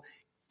so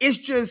it's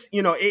just,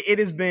 it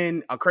has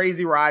been a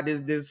crazy ride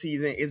this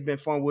season. It's been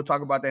fun. We'll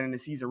talk about that in the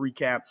season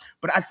recap.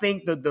 But I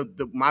think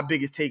my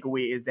biggest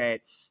takeaway is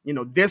that,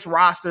 this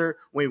roster,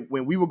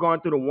 when we were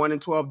going through the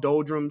 1-12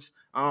 doldrums,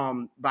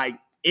 like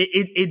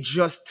it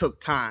just took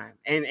time.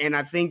 And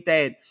I think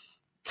that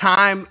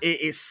time,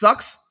 it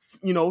sucks,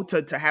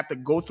 to have to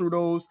go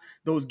through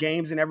those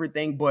games and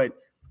everything. But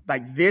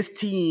like this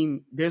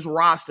team, this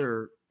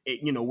roster,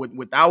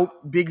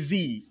 without Big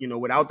Z,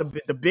 without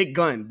the big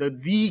gun,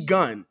 the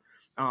gun,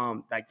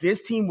 like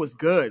this team was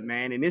good,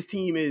 man. And this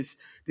team, had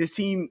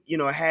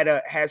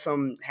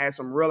some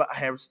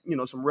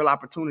real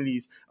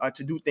opportunities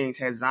to do things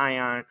had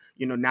Zion,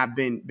 not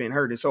been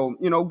hurt. And so,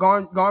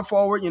 going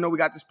forward, we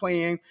got this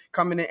play-in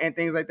coming in and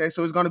things like that.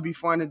 So it's going to be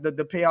fun.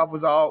 The payoff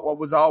was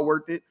all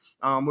worth it.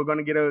 We're going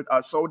to get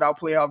a sold out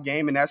playoff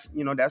game, and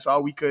that's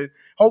all we could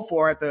hope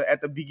for at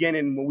the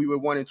beginning when we were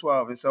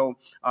 1-12. And so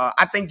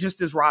I think just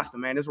this roster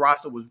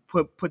was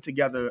put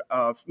together,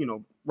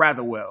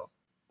 rather well.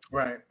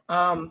 Right.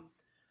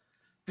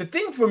 The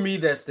thing for me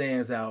that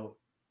stands out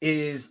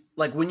is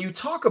like when you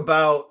talk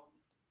about,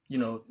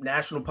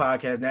 national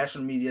podcasts,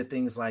 national media,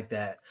 things like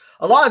that,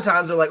 a lot of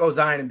times they're like, oh,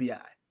 Zion and BI.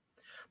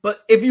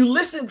 But if you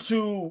listen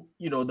to,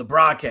 the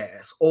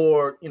broadcast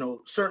or,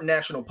 certain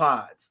national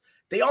pods,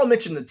 they all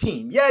mention the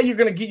team. Yeah, you're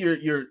going to get your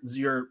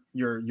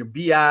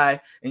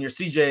BI and your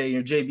CJ and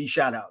your JV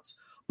shout outs.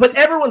 But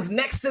everyone's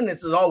next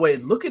sentence is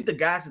always, look at the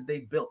guys that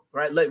they built,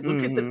 right? Look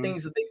at the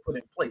things that they put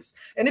in place.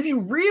 And if you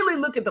really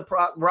look at the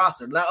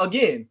roster, now,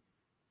 again,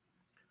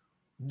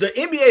 the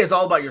NBA is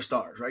all about your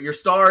stars, right? Your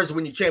stars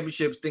win your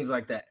championships, things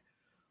like that.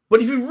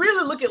 But if you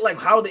really look at like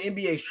how the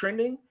NBA is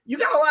trending, you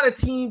got a lot of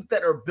teams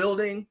that are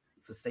building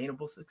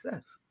sustainable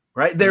success,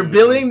 right? They're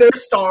building their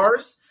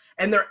stars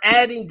and they're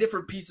adding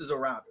different pieces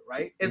around it,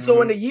 right? And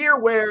so in a year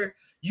where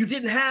you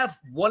didn't have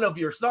one of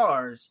your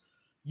stars,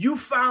 you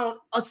found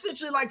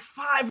essentially like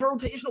 5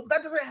 rotational.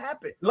 That doesn't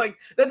happen. Like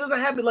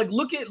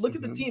look at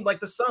the team,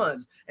 like the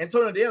Suns.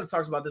 Antonio Davis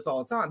talks about this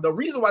all the time. The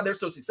reason why they're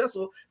so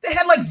successful, they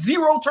had like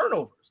 0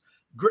 turnovers.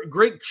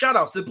 Great shout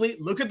out. Simply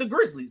look at the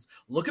Grizzlies.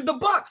 Look at the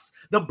Bucks.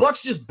 The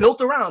Bucks just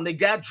built around. They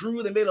got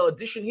Drew. They made an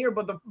addition here,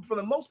 but for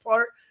the most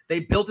part,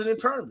 they built it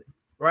internally.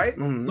 Right?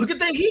 Look at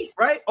the Heat.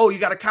 Right? Oh, you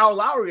got a Kyle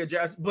Lowry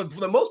adjust, but for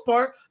the most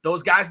part,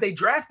 those guys they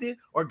drafted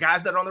are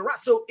guys that are on the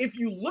roster. So if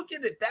you look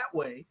at it that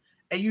way,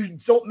 and you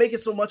don't make it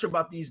so much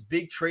about these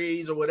big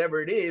trades or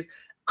whatever it is,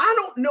 I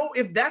don't know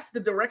if that's the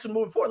direction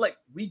moving forward. Like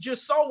we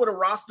just saw with a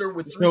roster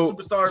with 3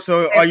 superstars,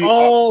 so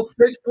all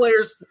bench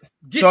players.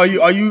 So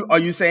are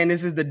you saying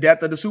this is the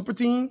death of the super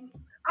team?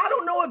 I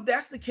don't know if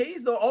that's the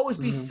case. There'll always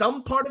be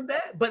some part of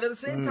that, but at the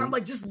same time,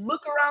 like just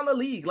look around the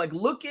league, like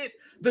look at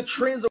the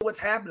trends of what's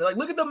happening. Like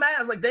look at the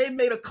Mavs, like they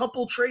made a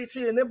couple trades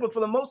here and there, but for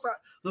the most part,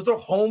 those are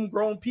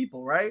homegrown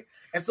people, right?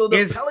 And so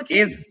the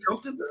Pelicans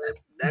jumped into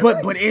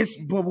that.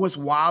 But what's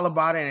wild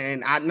about it,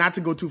 and not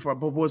to go too far,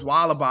 but what's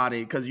wild about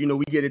it, because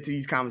we get into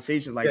these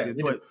conversations like this.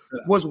 But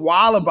what's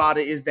wild about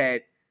it is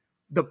that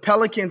the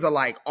Pelicans are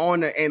like on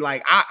the, and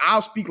like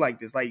I'll speak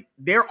like this, like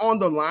they're on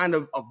the line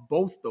of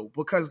both though,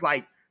 because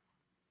like.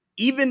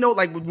 Even though,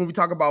 like, when we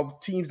talk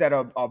about teams that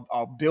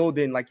are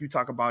building, like you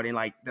talk about in,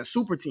 like, the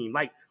super team,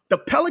 like, the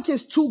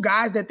Pelicans, 2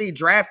 guys that they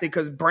drafted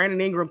because Brandon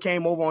Ingram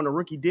came over on a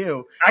rookie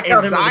deal. I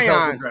count him as a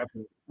Pelican draft.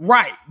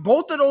 Right.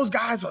 Both of those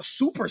guys are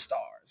superstars.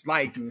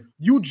 Like,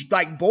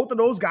 both of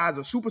those guys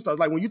are superstars.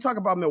 Like, when you talk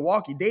about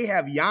Milwaukee, they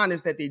have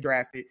Giannis that they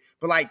drafted.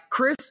 But, like,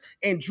 Chris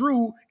and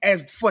Drew,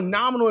 as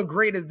phenomenal and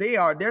great as they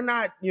are, they're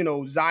not,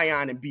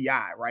 Zion and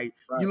B.I., right?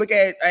 You look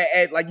at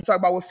like you talk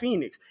about with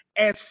Phoenix,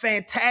 as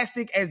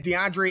fantastic as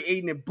DeAndre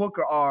Ayton and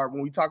Booker are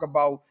when we talk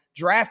about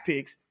draft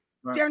picks,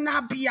 they're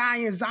not B.I.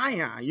 and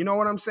Zion. You know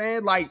what I'm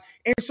saying? Like,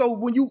 and so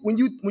when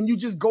you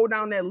just go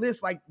down that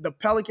list, like the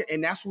Pelican,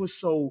 and that's what's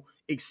so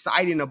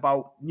exciting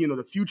about,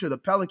 the future of the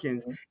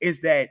Pelicans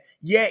is that,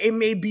 yeah, it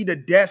may be the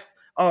death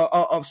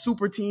of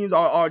super teams,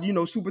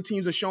 or super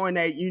teams are showing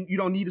that you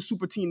don't need a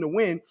super team to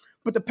win.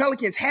 But the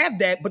Pelicans have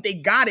that, but they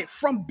got it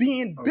from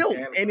being built,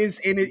 and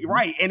it's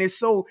right, and it's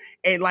so,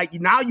 and like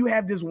now you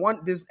have this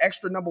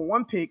extra number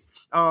one pick,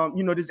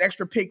 this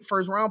extra pick,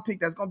 first round pick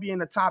that's gonna be in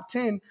the top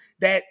 10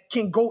 that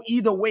can go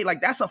either way. Like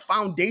that's a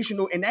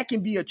foundational, and that can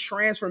be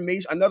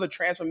another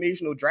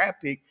transformational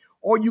draft pick,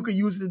 or you could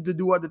use it to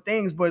do other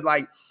things. But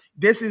like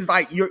this is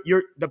like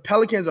the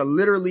Pelicans are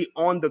literally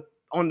on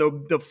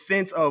the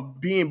fence of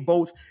being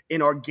both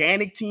an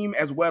organic team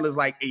as well as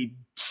like a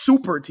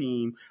super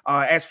team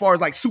as far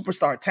as like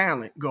superstar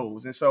talent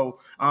goes. And so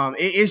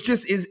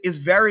it's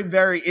very,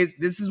 very,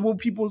 this is what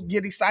people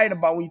get excited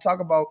about when you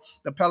talk about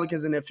the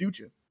Pelicans and their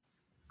future.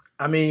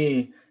 I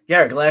mean,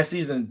 Garrett, last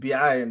season,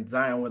 B.I. and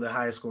Zion were the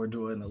highest score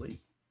duo in the league.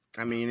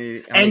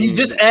 You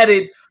just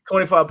added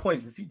 25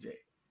 points to CJ.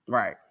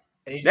 Right.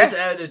 And you just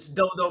added a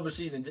double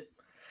machine.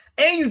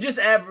 And you just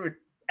added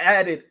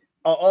an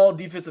all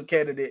defensive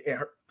candidate in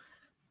her.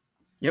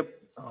 Yep.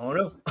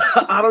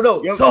 I don't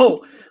know. Yep.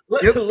 So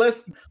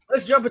let's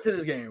jump into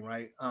this game,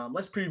 right?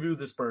 Let's preview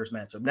the Spurs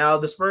matchup. Now,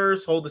 the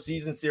Spurs hold the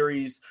season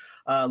series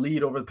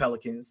lead over the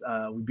Pelicans.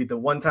 We beat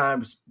them one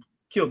time,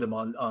 killed them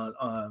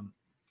on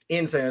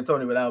in San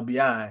Antonio without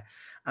BI.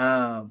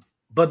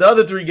 But the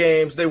other three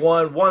games they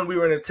won. One we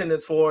were in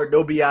attendance for,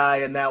 no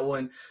BI in that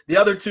one. The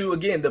other two,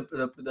 again,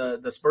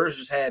 the Spurs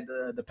just had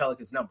the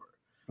Pelicans number.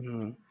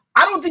 Mm-hmm.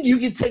 I don't think you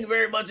can take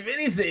very much of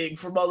anything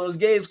from all those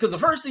games because the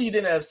first thing you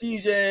didn't have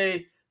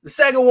CJ. The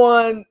second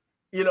one,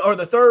 or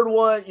the third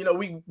one,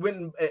 we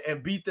went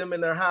and beat them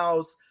in their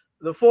house.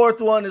 The fourth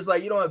one is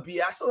like, you don't have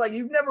BI. So like,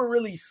 you've never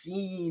really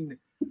seen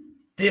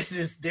this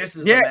is the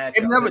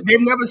matchup.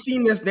 They've never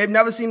seen this. They've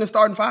never seen the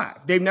starting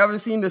five. They've never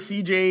seen the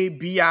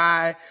CJ,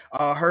 BI,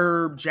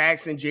 Herb,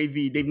 Jackson,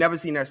 JV. They've never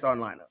seen that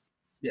starting lineup.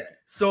 Yeah.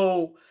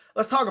 So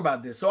let's talk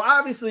about this. So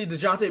obviously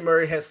DeJounte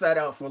Murray has sat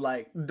out for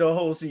like the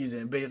whole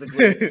season,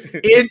 basically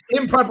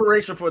in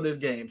preparation for this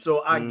game.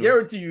 So I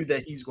guarantee you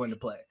that he's going to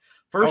play.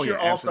 First year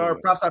All-Star,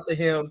 absolutely. Props out to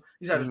him.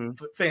 He's had a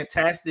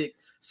fantastic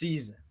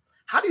season.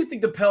 How do you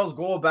think the Pels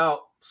go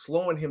about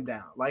slowing him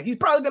down? Like, he's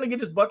probably going to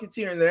get his buckets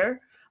here and there.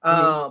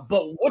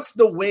 But what's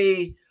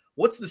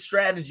the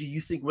strategy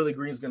you think Willie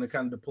Green's going to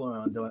kind of deploy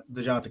on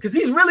DeJounte? Because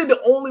he's really the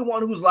only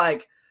one who's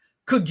like,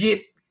 could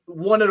get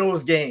one of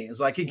those games.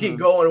 Like, he could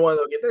go in one of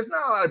those games. There's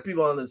not a lot of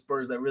people on the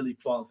Spurs that really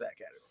fall into that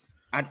category.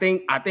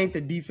 I think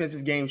the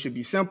defensive game should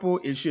be simple.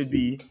 It should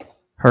be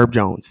Herb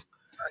Jones.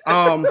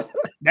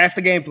 That's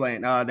the game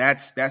plan.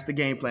 That's the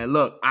game plan.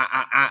 Look,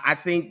 I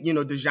think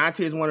DeJounte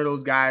is one of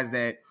those guys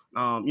that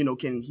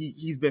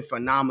he's been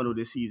phenomenal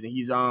this season.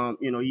 He's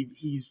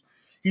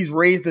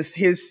raised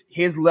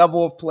his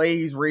level of play.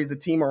 He's raised the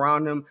team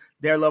around him,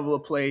 their level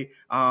of play.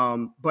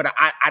 But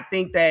I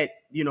think that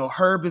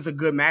Herb is a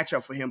good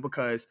matchup for him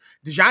because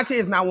DeJounte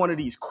is not one of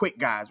these quick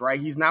guys, right?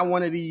 He's not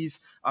one of these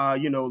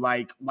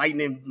like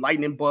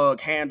lightning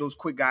bug handles,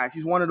 quick guys.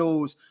 He's one of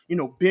those,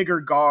 bigger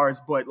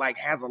guards, but like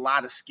has a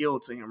lot of skill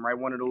to him, right?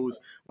 One of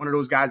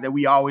those guys that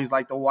we always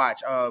like to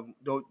watch,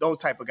 those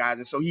type of guys.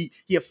 And so he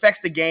affects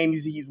the game.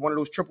 He's one of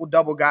those triple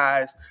double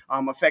guys,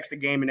 affects the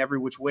game in every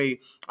which way.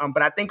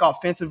 But I think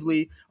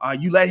offensively,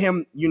 you let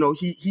him,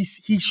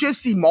 he should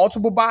see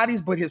multiple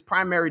bodies, but his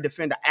primary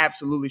defender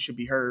absolutely should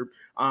be Herb.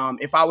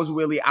 If I was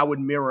Willie, I would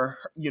mirror,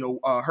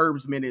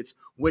 Herb's minutes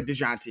with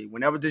DeJounte.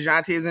 Whenever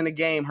DeJounte is in the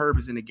game, Herb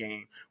is in the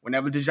game.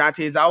 Whenever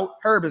DeJounte is out,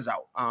 Herb is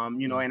out.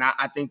 And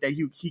I think that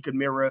he could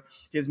mirror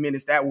his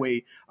minutes that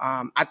way.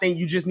 I think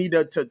you just need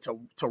to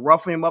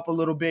rough him up a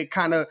little bit,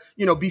 kind of,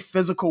 be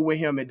physical with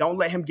him and don't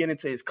let him get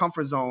into his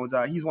comfort zones.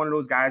 He's one of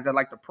those guys that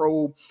like to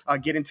probe,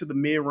 get into the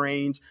mid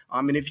range.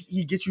 And if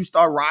he gets you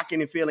start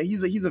rocking and feeling,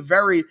 he's a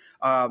very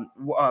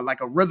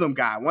like a rhythm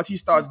guy. Once he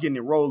starts getting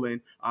it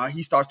rolling,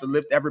 he starts to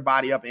lift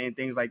everybody up and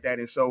things like that.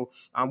 And so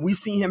we've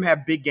seen him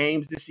have big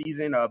games this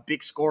season,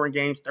 big scoring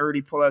games,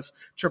 30 plus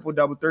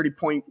triple-double,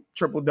 30-point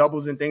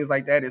triple-doubles and things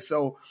like that. And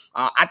so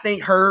I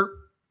think Herb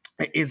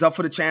is up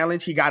for the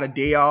challenge. He got a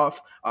day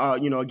off, a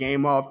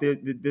game off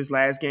this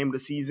last game of the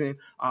season,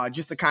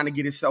 just to kind of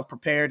get himself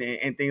prepared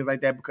and things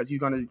like that, because he's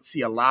going to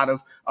see a lot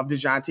of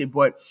DeJounte.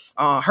 But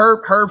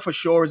Herb for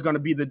sure is going to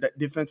be the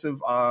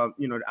defensive,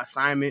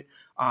 assignment.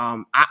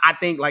 I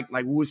think like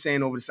we were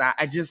saying over the side,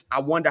 I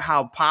wonder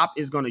how Pop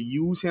is going to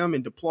use him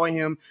and deploy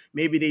him.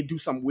 Maybe they do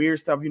some weird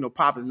stuff.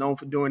 Pop is known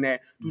for doing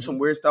that. Do some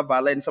weird stuff by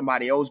letting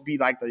somebody else be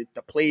like the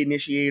play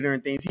initiator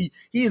and things. He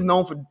is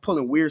known for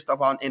pulling weird stuff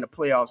out in the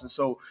playoffs. And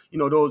so,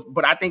 those,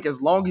 but I think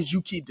as long as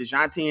you keep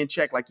DeJounte in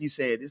check, like you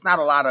said, there's not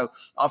a lot of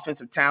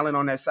offensive talent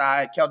on that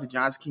side. Keldon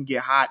Johnson can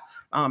get hot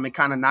and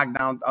kind of knock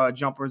down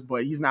jumpers,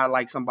 but he's not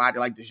like somebody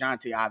like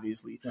DeJounte,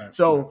 obviously. Right,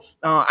 so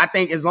I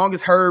think as long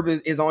as Herb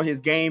is on his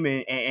game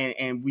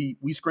and we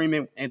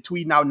screaming and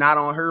tweeting out not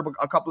on Herb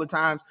a couple of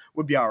times,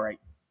 we'll be all right.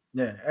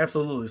 Yeah,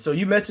 absolutely. So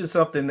you mentioned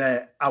something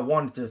that I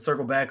wanted to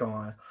circle back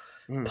on.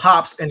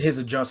 Pops and his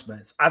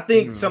adjustments. I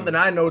think something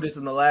I noticed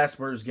in the last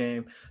Spurs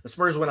game, the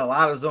Spurs went a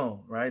lot of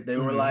zone, right? They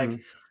were like,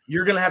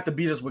 you're going to have to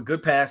beat us with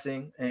good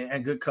passing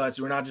and good cuts.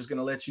 We're not just going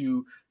to let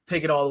you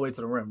take it all the way to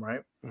the rim,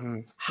 right? Mm-hmm.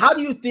 How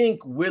do you think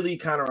Willie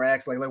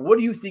counteracts? Like, what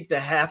do you think the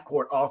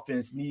half-court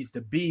offense needs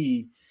to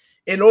be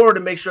in order to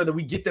make sure that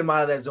we get them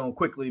out of that zone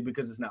quickly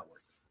because it's not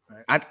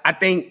working? Right?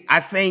 I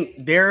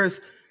think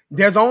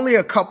there's only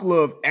a couple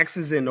of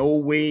X's and O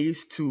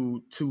ways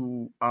to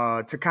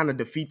kind of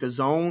defeat the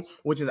zone,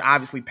 which is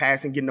obviously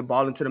passing, getting the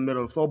ball into the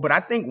middle of the floor. But I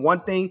think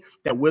one thing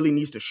that Willie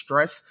needs to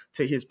stress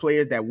to his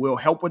players that will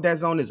help with that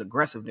zone is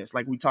aggressiveness,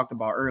 like we talked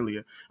about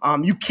earlier.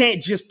 You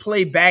can't just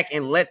play back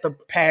and let the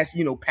pass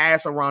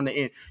around the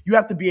end. You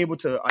have to be able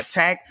to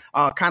attack,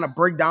 kind of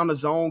break down the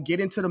zone, get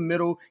into the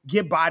middle,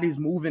 get bodies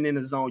moving in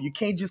the zone. You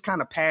can't just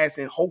kind of pass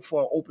and hope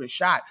for an open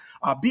shot.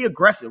 Be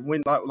aggressive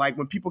when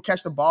people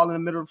catch the ball in the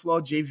middle of the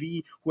floor,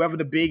 JV, whoever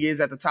the big is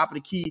at the top of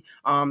the key,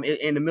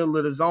 in the middle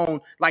of the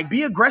zone, like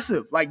be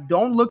aggressive. Like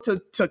don't look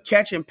to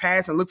catch and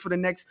pass and look for the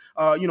next,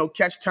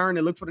 catch, turn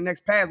and look for the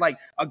next pass. Like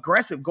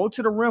aggressive. Go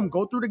to the rim,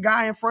 go through the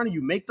guy in front of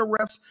you, make the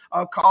refs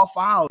call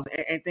fouls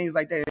and things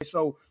like that. And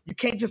so you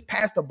can't just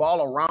pass the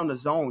ball around the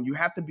zone. You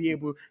have to be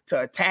able to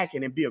attack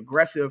it and be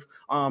aggressive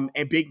and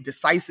big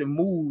decisive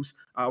moves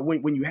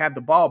when you have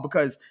the ball,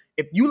 because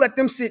if you let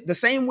them sit the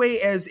same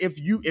way as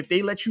if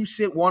they let you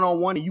sit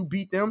one-on-one and you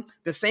beat them,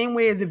 the same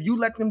way as if you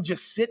let them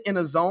just sit in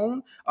a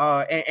zone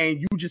and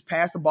you just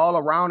pass the ball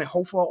around and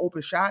hope for an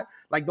open shot,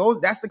 like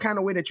that's the kind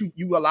of way that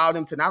you allow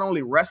them to not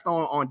only rest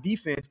on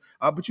defense,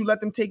 but you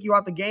let them take you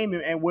out the game.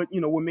 And what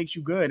makes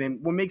you good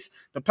and what makes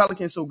the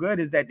Pelicans so good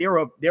is that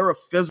they're a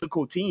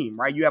physical team,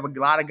 right? You have a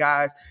lot of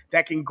guys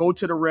that can go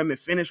to the rim and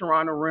finish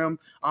around the rim,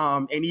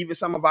 and even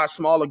some of our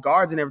smaller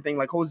guards and everything,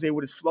 like Jose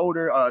with his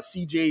floater,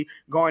 CJ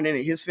going in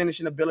and his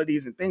finishing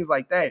abilities and things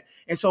like that.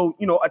 And so,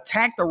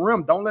 attack the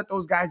rim. Don't let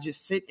those guys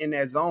just sit in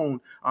that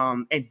zone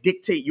and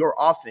dictate your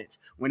offense.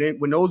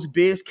 When those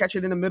bigs catch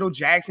it in the middle,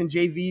 Jackson,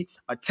 JV,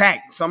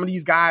 attack. Some of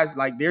these guys,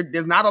 like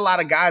there's not a lot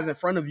of guys in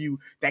front of you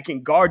that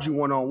can guard you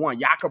one-on-one.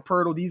 Jakob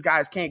Poeltl, these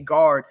guys can't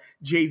guard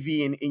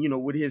JV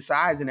and with his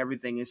size and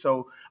everything. And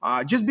so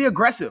just be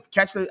aggressive.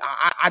 Catch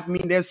I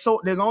mean, there's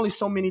only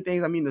so many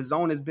things. I mean, the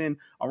zone has been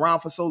around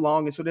for so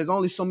long. And so there's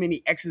only so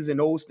many X's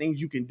and O's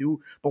things you can do.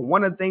 But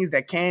one of the things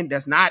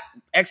that's not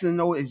X and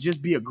O is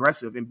just be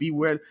aggressive and be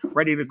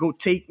ready to go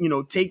take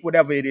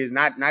whatever it is,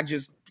 not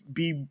just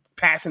be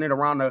passing it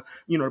around the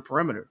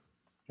perimeter.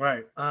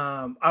 Right.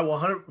 I will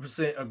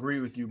 100% agree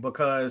with you,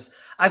 because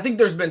I think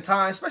there's been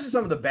times, especially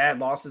some of the bad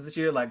losses this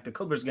year, like the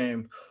Clippers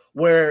game,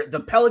 where the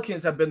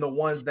Pelicans have been the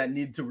ones that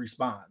need to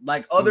respond.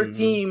 Like other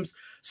teams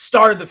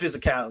started the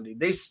physicality.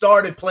 They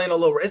started playing a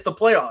little. It's the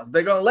playoffs.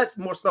 They're going to let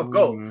more stuff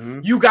go.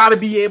 You got to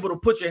be able to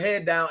put your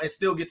head down and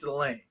still get to the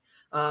lane.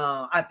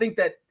 I think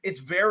that it's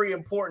very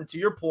important, to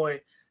your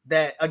point,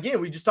 that,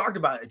 again, we just talked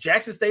about it.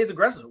 Jackson stays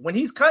aggressive. When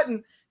he's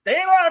cutting, there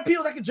ain't a lot of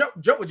people that can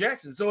jump with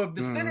Jackson. So if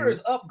the center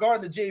is up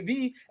guarding the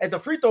JV at the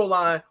free throw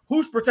line,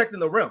 who's protecting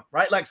the rim,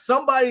 right? Like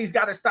somebody's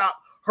got to stop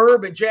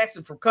Herb and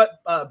Jackson from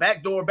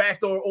backdoor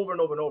over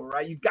and over and over,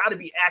 right? You've got to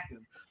be active.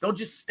 Don't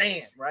just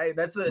stand, right?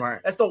 That's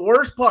the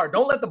worst part.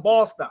 Don't let the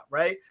ball stop,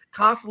 right?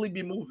 Constantly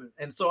be moving.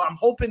 And so I'm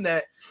hoping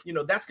that,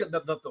 that's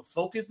the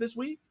focus this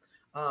week.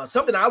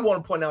 Something I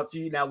want to point out to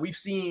you now, we've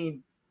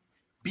seen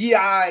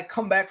BI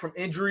come back from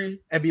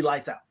injury and be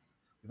lights out.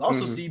 We've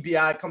also seen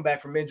BI come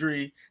back from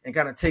injury and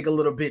kind of take a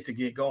little bit to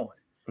get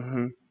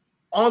going.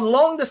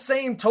 Along the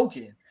same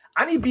token,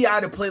 I need BI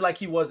to play like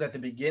he was at the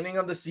beginning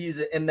of the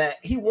season, in that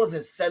he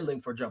wasn't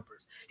settling for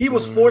jumpers. He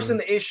was forcing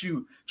the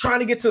issue, trying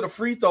to get to the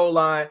free throw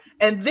line.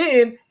 And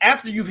then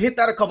after you've hit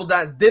that a couple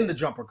times, then the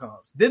jumper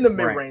comes, then the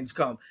mid-range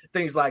comes,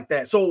 things like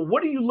that. So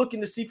what are you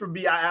looking to see from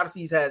BI?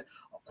 Obviously, he's had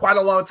quite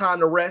a long time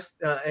to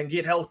rest and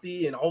get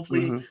healthy, and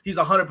hopefully he's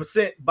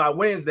 100% by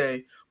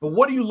Wednesday. But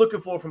what are you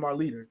looking for from our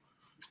leader?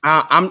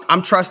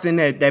 I'm trusting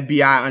that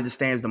BI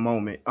understands the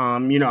moment.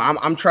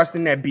 I'm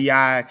trusting that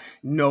BI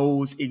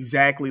knows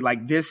exactly,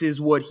 like, this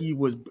is what he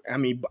was,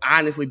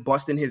 honestly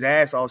busting his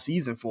ass all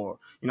season for.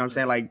 You know what I'm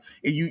saying? Like,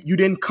 you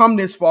didn't come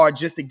this far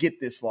just to get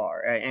this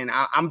far. And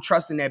I'm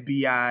trusting that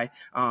BI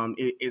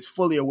is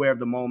fully aware of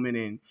the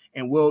moment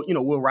and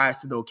will rise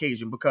to the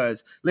occasion,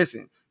 because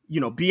listen,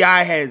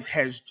 BI has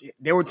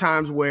there were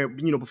times where,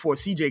 before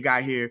CJ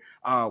got here,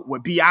 where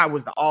BI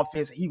was the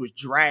offense, he was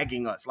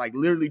dragging us, like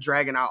literally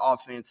dragging our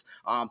offense,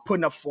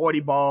 putting up 40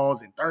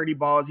 balls and 30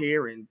 balls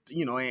here and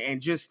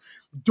just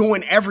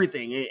doing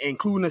everything,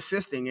 including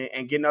assisting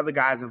and getting other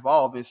guys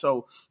involved. And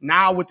so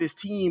now with this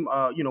team,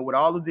 with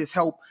all of this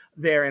help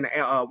there and,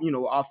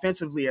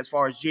 offensively, as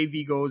far as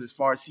JV goes, as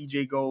far as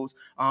CJ goes,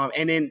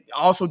 and then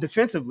also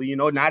defensively,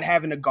 not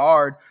having to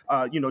guard,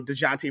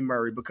 DeJounte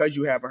Murray, because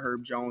you have a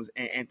Herb Jones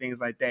and things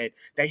like that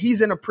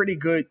he's in a pretty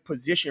good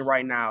position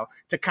right now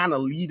to kind of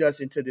lead us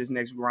into this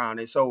next round.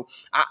 And so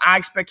I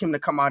expect him to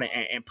come out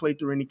and play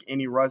through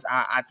any rust.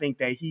 I think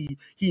that he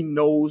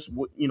knows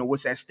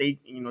what's at stake.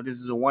 This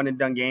is a one and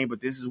done game,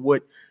 but this is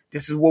what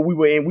we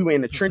were in. We were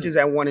in the trenches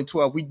at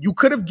 1-12. You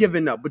could have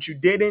given up, but you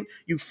didn't.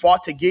 You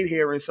fought to get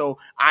here. And so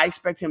I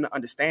expect him to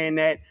understand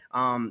that.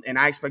 And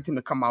I expect him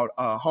to come out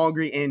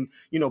hungry. And,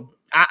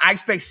 I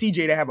expect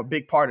CJ to have a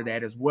big part of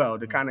that as well,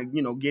 to kind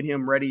of, get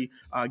him ready,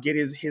 get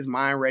his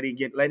mind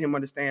ready, let him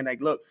understand,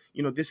 like, look,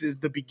 this is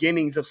the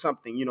beginnings of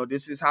something.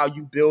 This is how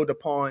you build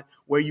upon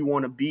where you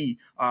want to be,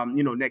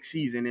 next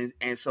season.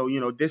 And so,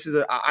 this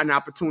is an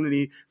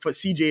opportunity for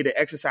CJ to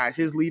exercise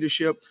his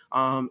leadership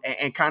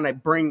and kind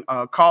of bring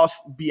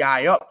cost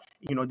BI up.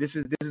 This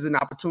is an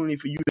opportunity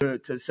for you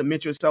to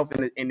submit yourself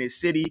in this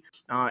city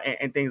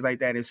and things like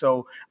that. And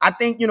so I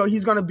think,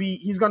 he's going to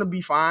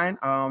be fine.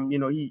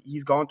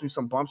 He's gone through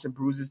some bumps and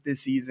bruises this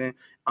season.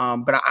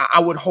 But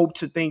I would hope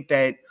to think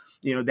that,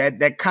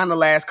 that kind of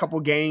last couple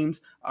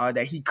games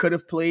that he could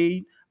have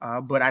played.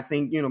 But I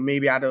think,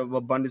 maybe out of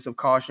abundance of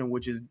caution,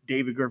 which is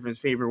David Griffin's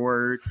favorite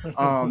word,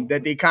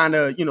 that they kind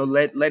of,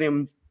 let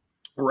him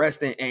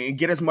rest and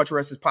get as much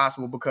rest as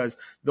possible, because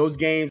those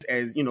games,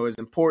 as as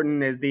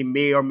important as they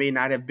may or may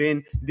not have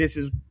been, this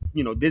is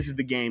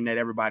the game that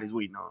everybody's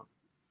waiting on.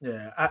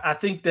 Yeah, I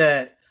think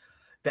that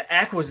the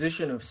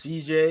acquisition of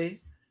CJ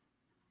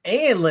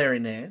and Larry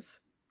Nance,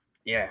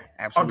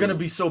 absolutely, are going to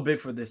be so big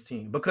for this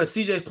team, because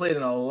CJ's played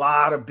in a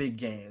lot of big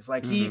games.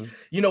 Like he,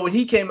 when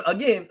he came,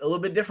 again, a little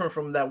bit different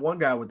from that one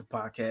guy with the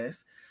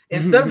podcast.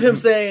 Instead of him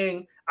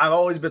saying, "I've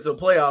always been to the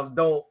playoffs,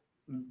 don't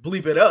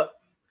bleep it up,"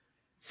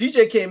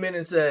 CJ came in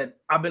and said,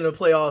 "I've been to the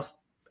playoffs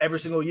every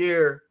single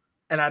year,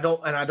 and I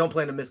don't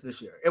plan to miss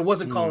this year." It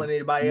wasn't calling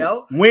anybody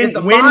out. When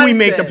we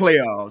make the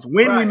playoffs,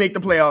 we make the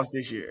playoffs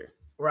this year.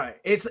 Right.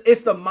 It's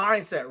the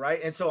mindset, right?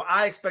 And so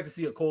I expect to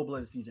see a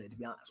cold-blooded CJ, to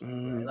be honest with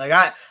you. Right?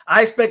 Like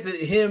I expected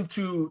him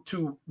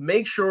to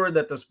make sure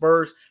that the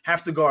Spurs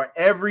have to guard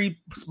every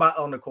spot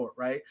on the court,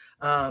 right?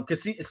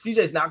 Because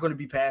CJ's not going to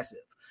be passive.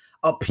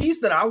 A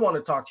piece that I want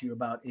to talk to you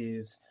about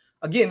is,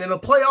 again, in the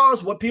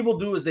playoffs, what people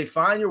do is they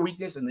find your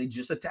weakness and they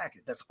just attack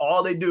it. That's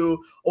all they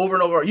do over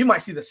and over. You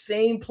might see the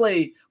same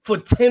play for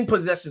 10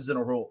 possessions in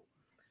a row.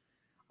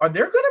 Are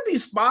there going to be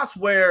spots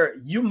where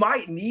you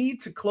might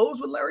need to close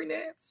with Larry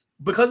Nance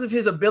because of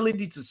his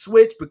ability to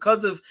switch,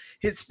 because of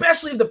his,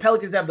 especially if the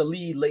Pelicans have the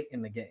lead late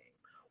in the game?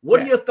 What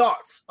are your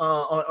thoughts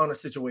on a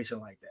situation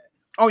like that?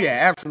 Oh yeah,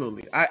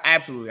 absolutely.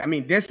 Absolutely. I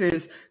mean, this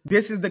is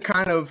the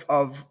kind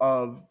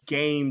of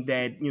game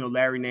that,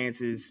 Larry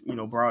Nance is,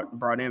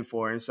 brought in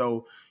for. And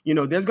so,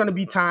 there's going to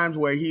be times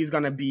where he's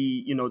going to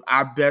be,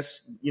 our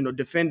best,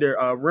 defender,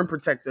 rim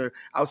protector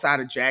outside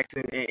of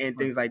Jackson and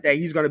things like that.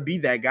 He's going to be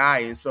that guy.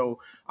 And so,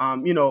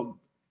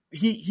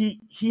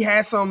 he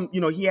had some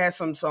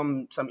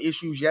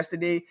issues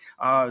yesterday.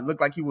 Looked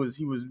like he was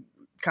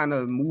kind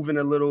of moving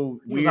a little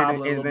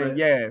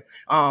weird.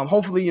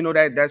 Hopefully,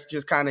 that's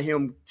just kind of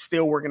him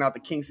still working out the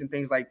kinks and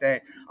things like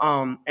that.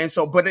 And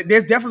so, but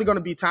there's definitely going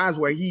to be times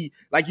where he,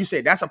 like you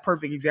said, that's a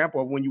perfect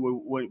example of when you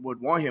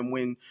would want him,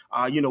 when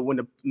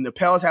when the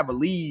Pels have a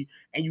lead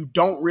and you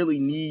don't really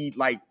need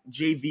like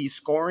JV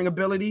scoring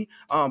ability,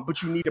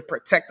 but you need to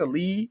protect the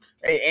lead.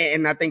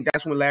 And I think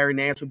that's when Larry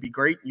Nance would be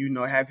great.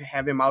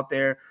 Have him out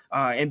there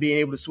and being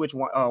able to switch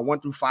 1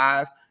 through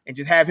 5. And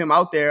just have him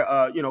out there,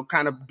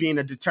 kind of being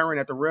a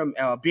deterrent at the rim,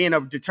 being a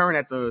deterrent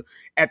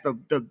at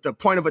the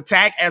point of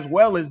attack, as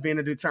well as being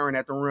a deterrent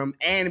at the rim,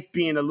 and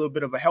being a little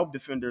bit of a help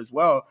defender as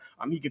well.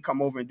 He could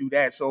come over and do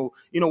that. So,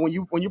 when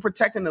you're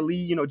protecting the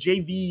lead,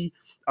 JV,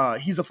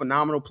 he's a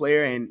phenomenal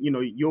player, and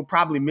you'll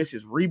probably miss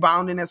his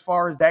rebounding as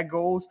far as that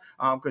goes,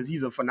 because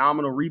he's a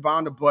phenomenal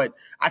rebounder. But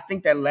I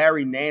think that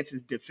Larry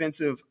Nance's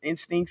defensive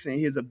instincts and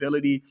his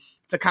ability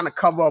to kind of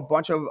cover a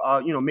bunch of,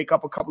 make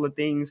up a couple of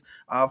things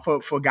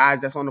for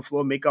guys that's on the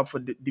floor, make up for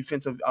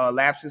defensive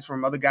lapses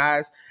from other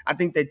guys. I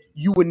think that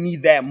you would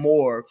need that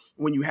more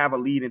when you have a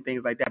lead and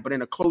things like that. But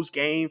in a close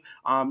game,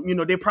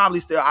 they probably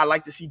still, I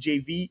like to see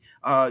JV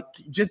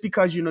just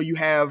because, you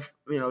have,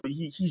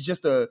 he's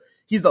just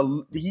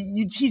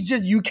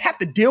you have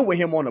to deal with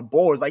him on the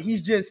boards. Like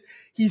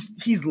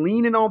he's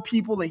leaning on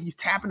people and he's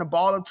tapping the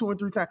ball up 2 and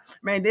 3 times.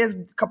 Man, there's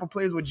a couple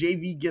plays where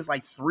JV gets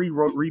like 3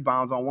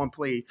 rebounds on one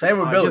play. Same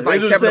with Billy. Just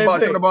like tipping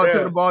the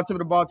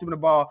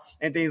ball,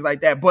 and things like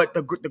that. But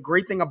the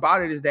great thing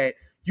about it is that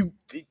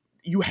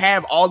you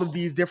have all of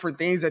these different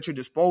things at your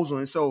disposal.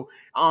 And so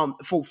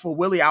for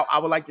Willie, I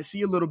would like to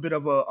see a little bit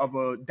of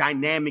a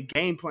dynamic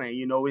game plan,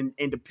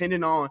 and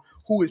depending on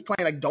who is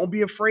playing, like, don't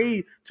be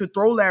afraid to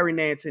throw Larry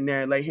Nance in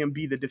there and let him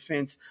be the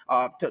defense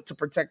to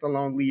protect the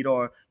long lead,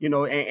 or,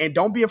 and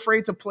don't be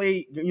afraid to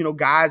play,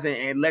 guys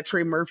and let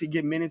Trey Murphy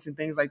get minutes and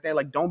things like that.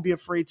 Like, don't be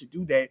afraid to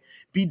do that.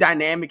 Be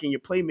dynamic in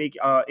your playmaking,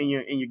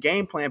 in your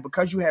game plan,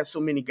 because you have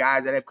so many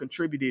guys that have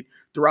contributed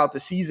throughout the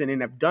season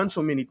and have done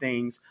so many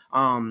things.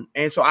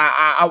 And so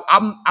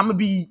I'm gonna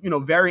be,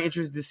 very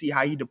interested to see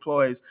how he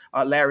deploys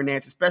Larry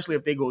Nance, especially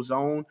if they go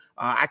zone.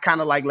 I kind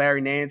of like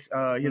Larry Nance,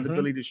 his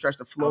ability to stretch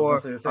the floor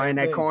in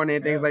that corner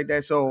and things like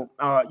that. So,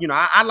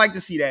 I'd like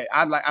to see that.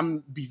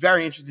 I'm be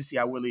very interested to see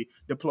how Willie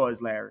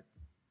deploys Larry.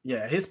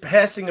 Yeah, his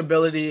passing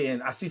ability,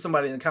 and I see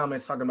somebody in the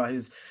comments talking about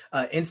his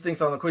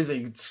instincts on the court. He's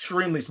an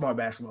extremely smart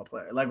basketball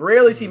player. Like,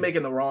 rarely is he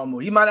making the wrong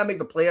move. He might not make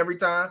the play every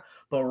time,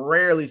 but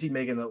rarely is he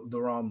making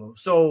the wrong move.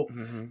 So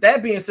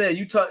that being said,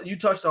 you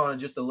touched on it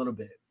just a little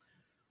bit.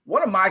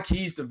 One of my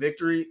keys to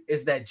victory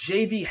is that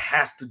JV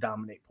has to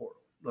dominate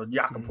Portal. or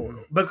Jakob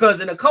Poeltl, because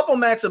in a couple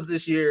matchups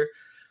this year,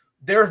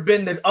 there have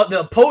been the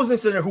opposing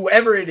center,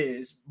 whoever it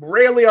is,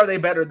 rarely are they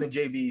better than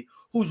JV,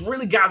 who's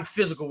really gotten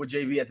physical with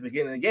JV at the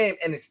beginning of the game,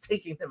 and it's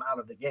taking him out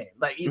of the game.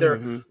 Like either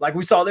like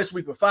we saw this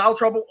week with foul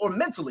trouble, or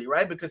mentally,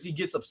 right? Because he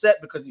gets upset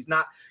because he's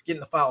not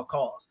getting the foul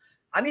calls.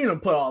 I need him to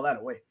put all that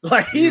away.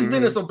 Like he's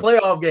been in some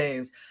playoff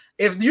games.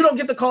 If you don't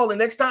get the call the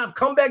next time,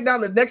 come back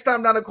down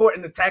the court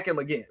and attack him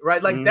again,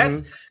 right? Like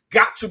that's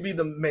got to be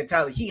the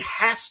mentality. He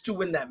has to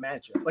win that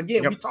matchup.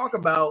 Again, we talk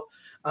about,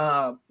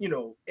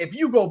 if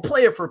you go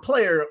player for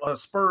player,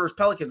 Spurs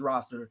Pelicans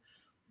roster,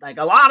 like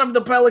a lot of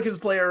the Pelicans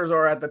players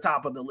are at the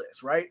top of the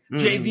list, right?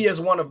 JV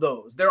is one of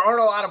those. There aren't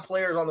a lot of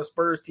players on the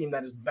Spurs team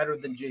that is better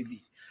than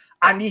JV.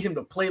 I need him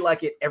to play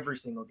like it every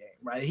single game,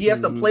 right? He has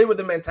to play with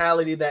the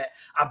mentality that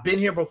I've been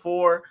here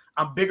before.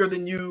 I'm bigger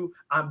than you.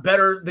 I'm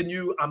better than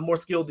you. I'm more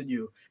skilled than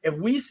you. If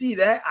we see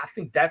that, I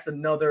think that's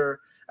another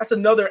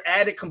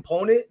added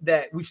component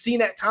that we've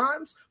seen at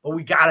times, but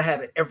we got to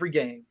have it every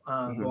game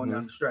going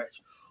down the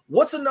stretch.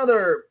 What's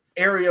another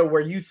area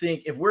where you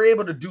think if we're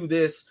able to do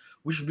this,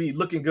 we should be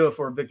looking good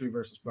for a victory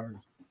versus Spurs?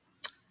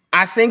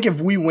 I think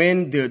if we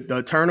win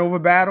the turnover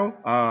battle,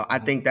 I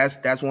think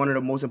that's one of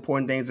the most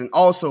important things. And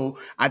also,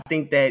 I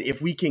think that if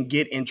we can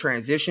get in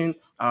transition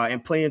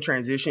and play in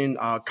transition,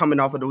 coming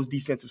off of those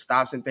defensive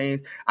stops and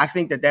things, I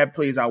think that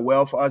plays out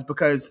well for us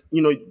because,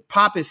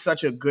 Pop is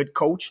such a good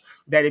coach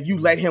that if you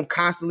let him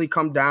constantly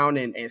come down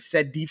and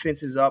set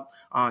defenses up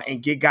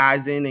and get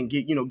guys in and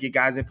get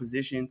guys in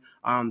position,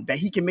 that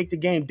he can make the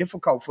game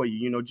difficult for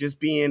you,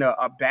 just being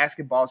a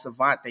basketball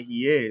savant that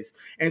he is.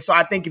 And so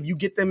I think if you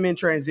get them in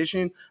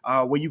transition,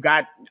 where you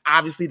got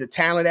obviously the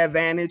talent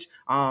advantage,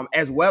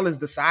 as well as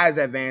the size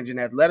advantage and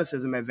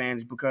athleticism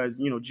advantage, because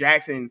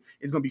Jackson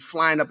is going to be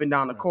flying up and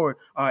down the court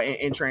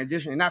in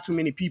transition, and not too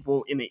many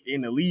people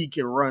in the league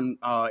can run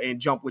and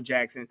jump with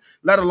Jackson,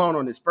 let alone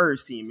on the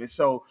Spurs team. And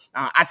so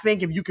I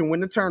think if you can win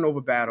the turnover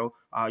battle,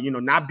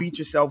 not beat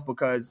yourself,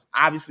 because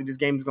obviously this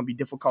game is going to be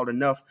difficult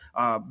enough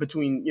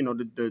between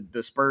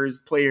the Spurs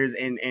players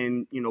and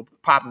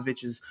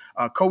Popovich's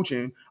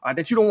coaching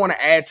that you don't want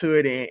to add to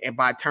it and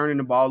by turning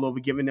the ball over,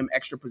 giving them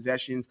extra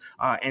possessions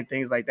and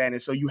things like that.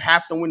 And so you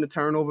have to win the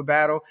turnover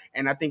battle.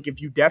 And I think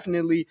if you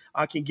definitely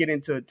can get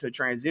into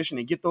transition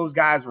and get those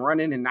guys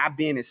running and not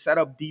being in set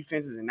up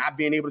defenses and not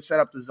being able to set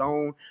up the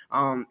zone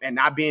and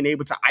not being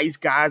able to ice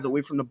guys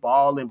away from the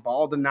ball and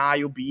ball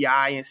denial,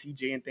 BI and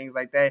CJ and things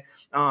like that.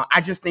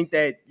 I just think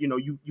that,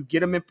 you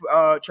get them in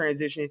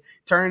transition,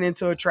 turn it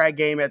into a track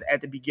game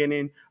at the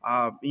beginning,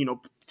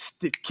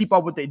 keep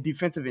up with the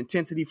defensive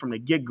intensity from the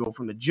get-go,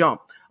 from the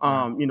jump,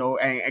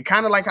 and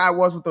kind of like I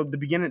was with the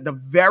beginning, the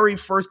very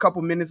first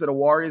couple minutes of the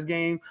Warriors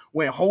game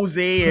when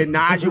Jose and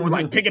Najee was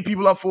like picking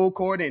people up full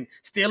court and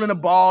stealing the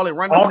ball and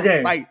running all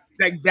game. Like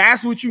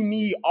that's what you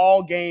need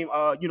all game.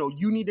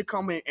 You need to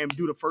come in and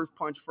do the first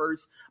punch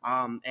first,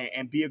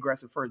 and be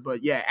aggressive first.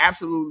 But yeah,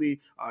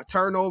 absolutely,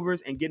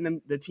 turnovers and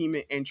getting the team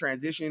in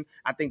transition.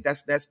 I think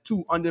that's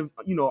two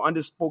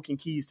underspoken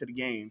keys to the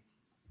game.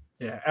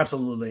 Yeah,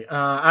 absolutely.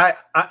 I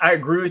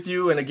agree with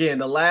you. And again,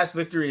 the last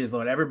victory is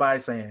what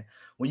everybody's saying.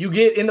 When you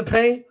get in the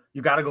paint,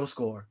 you got to go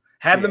score.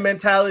 Have the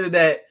mentality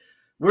that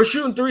we're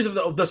shooting threes.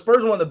 The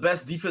Spurs are one of the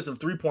best defensive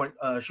three-point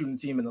shooting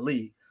team in the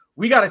league.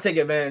 We got to take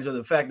advantage of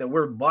the fact that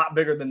we're a lot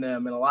bigger than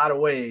them in a lot of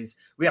ways.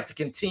 We have to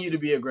continue to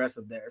be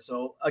aggressive there.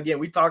 So, again,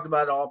 we talked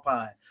about it all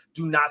pod.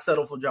 Do not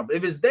settle for jump.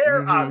 If it's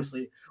there,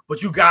 obviously,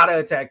 but you got to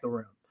attack the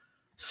rim.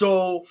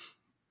 So,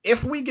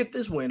 if we get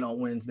this win on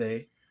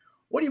Wednesday,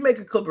 what do you make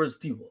of Clippers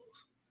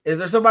T-Wolves? Is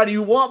there somebody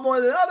you want more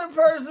than the other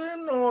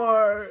person,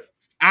 or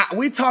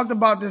we talked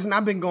about this, and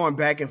I've been going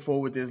back and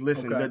forth with this.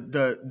 Listen,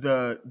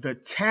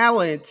 the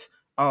talent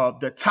of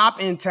the top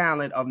end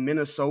talent of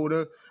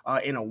Minnesota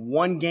in a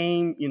one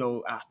game,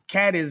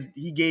 Cat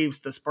he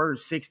gave the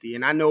Spurs 60,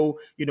 and I know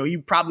he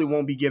probably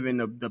won't be giving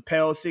the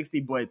Pels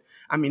 60, but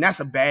I mean that's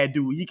a bad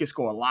dude. He can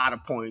score a lot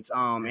of points.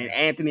 And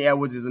Anthony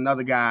Edwards is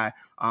another guy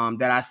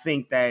that I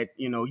think that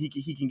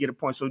he can get a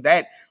point. So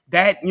that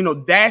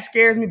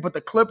scares me. But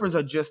the Clippers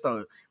are just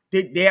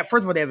they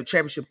first of all, they have a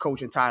championship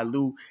coach in Ty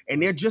Lue, and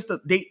they're just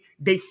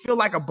they feel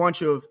like a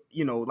bunch of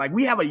like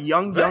we have a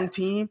young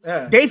team.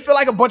 Yeah. They feel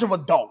like a bunch of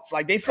adults.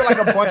 Like they feel like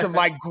a bunch of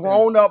like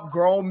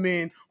grown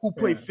men who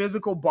play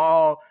physical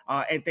ball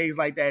and things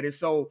like that. And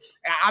so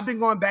I've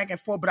been going back and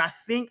forth, but I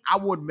think I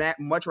would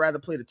much rather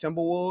play the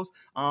Timberwolves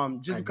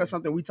just because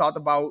something we talked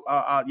about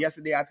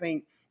yesterday. I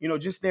think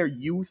just their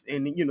youth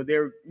and,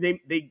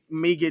 they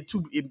may get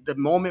the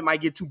moment might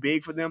get too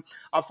big for them.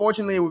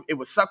 Unfortunately, it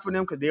would suck for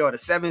them because they are the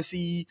 7th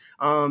seed.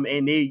 And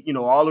they,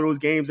 all of those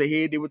games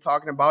ahead they were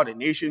talking about,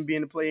 and they shouldn't be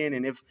in the play-in.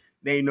 And if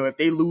They, if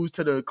they lose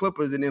to the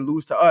Clippers and then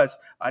lose to us,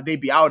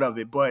 they'd be out of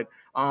it. But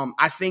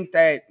I think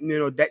that,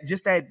 that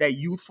just that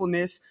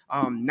youthfulness,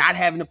 not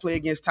having to play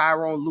against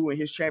Tyronn Lue and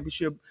his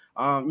championship,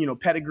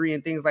 pedigree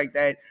and things like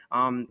that,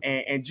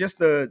 and just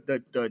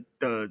the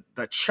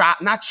child,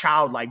 not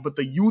childlike, but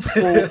the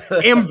youthful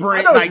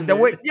embrace, like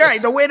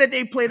the way that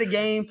they play the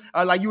game,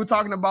 like you were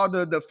talking about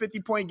the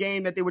 50-point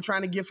game that they were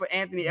trying to get for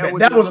Anthony Edwards.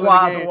 That was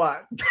wild to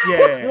watch.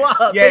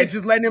 Yeah,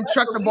 just letting him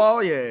chuck the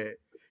ball.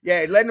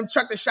 Yeah, letting them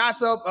chuck the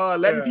shots up,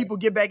 letting people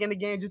get back in the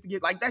game just to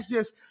get, like,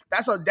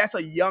 that's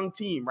a young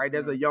team, right?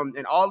 There's a young,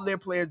 and all of their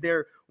players,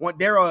 they're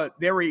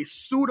a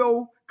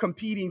pseudo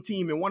competing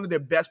team, and one of their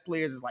best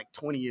players is like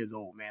 20 years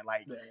old, man.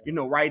 Like,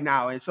 right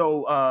now, and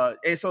so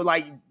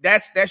like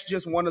that's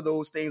just one of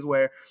those things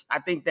where I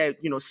think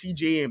that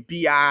CJ and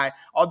BI,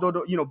 although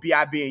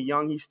BI being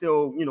young, he's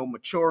still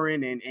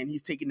maturing and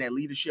he's taking that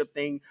leadership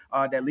thing,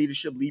 that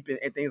leadership leap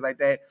and things like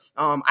that.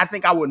 I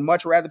think I would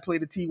much rather play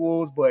the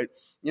T-Wolves, but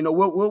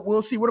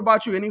we'll see. What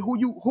about you? And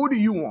who do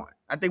you want?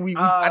 I think we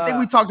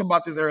talked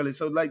about this earlier.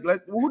 So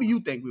who do you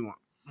think we want?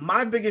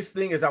 My biggest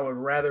thing is I would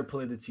rather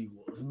play the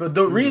T-Wolves, but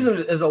the reason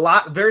is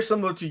very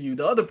similar to you.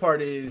 The other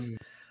part is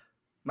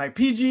like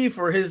PG,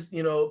 for his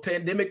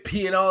pandemic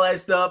P and all that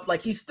stuff.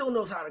 Like, he still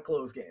knows how to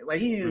close games. Like,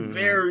 he's a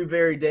very,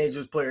 very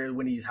dangerous player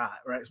when he's hot,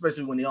 right?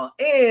 Especially when he's on.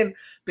 And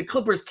the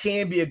Clippers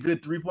can be a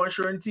good 3-point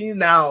shooting team.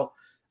 Now,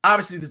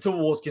 obviously, the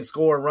Timberwolves can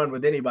score and run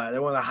with anybody.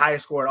 They're one of the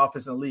highest scoring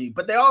offense in the league,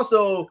 but they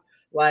also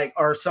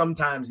are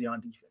sometimes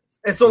on defense.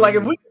 And so,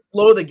 if we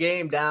slow the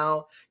game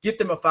down, get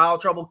them in foul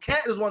trouble,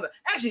 Cat is one that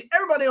actually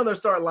everybody on their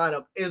starting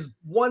lineup is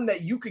one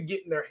that you could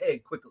get in their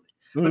head quickly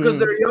because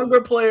they're younger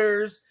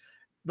players.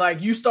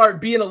 Like, you start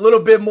being a little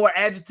bit more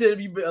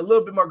agitated, you be a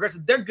little bit more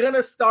aggressive, they're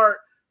gonna start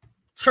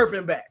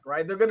chirping back,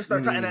 right? They're gonna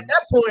start and at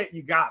that point,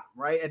 you got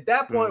them, right? At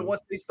that point,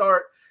 once they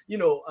start,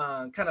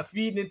 kind of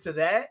feeding into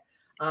that.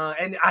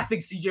 And I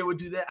think CJ would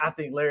do that. I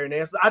think Larry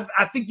Nance.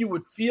 I think you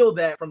would feel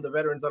that from the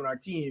veterans on our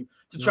team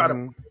to try to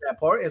play that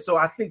part. And so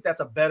I think that's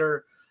a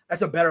better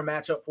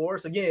matchup for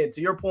us. Again,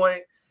 to your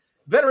point,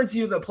 veteran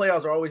teams in the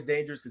playoffs are always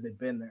dangerous because they've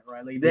been there,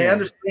 right? Like, they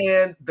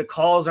understand the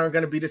calls aren't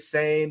going to be the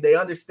same. They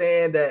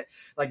understand that,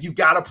 like, you've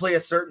got to play a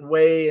certain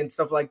way and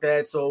stuff like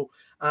that. So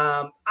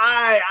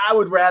I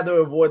would rather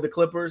avoid the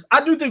Clippers.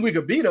 I do think we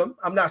could beat them.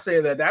 I'm not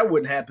saying that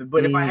wouldn't happen,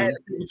 but if I had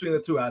to pick between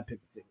the two, I'd pick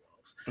the team.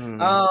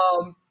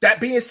 That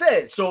being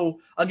said, so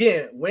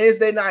again,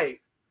 Wednesday night,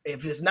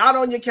 if it's not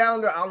on your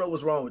calendar, I don't know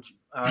what's wrong with you.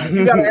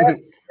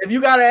 If you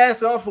gotta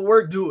ask off for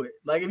work, do it.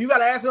 Like, if you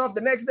gotta ask off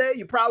the next day,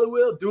 you probably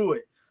will do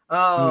it.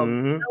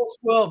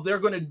 12, they're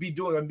going to be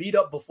doing a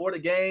meetup before the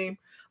game.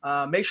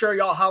 Make sure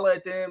y'all holler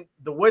at them.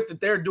 The what that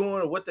they're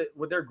doing or what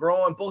they're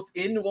growing, both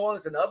in New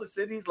Orleans and other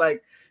cities,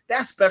 like,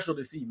 that's special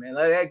to see, man.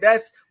 Like,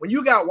 that's when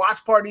you got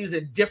watch parties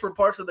in different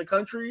parts of the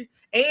country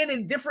and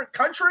in different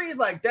countries.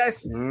 Like,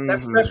 that's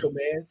special,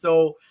 man.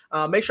 So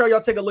make sure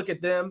y'all take a look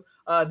at them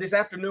this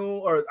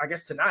afternoon, or I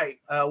guess tonight.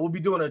 We'll be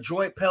doing a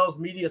joint Pels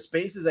Media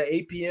Spaces at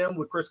 8 p.m.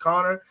 with Chris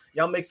Connor.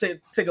 Y'all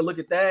take a look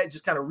at that.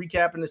 Just kind of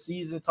recapping the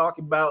season,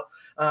 talking about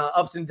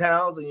ups and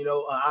downs, and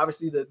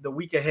obviously the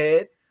week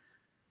ahead.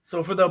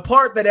 So for the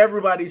part that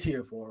everybody's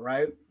here for,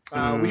 right?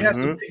 We have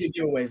some ticket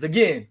giveaways.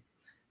 Again,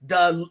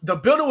 the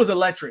building was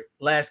electric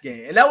last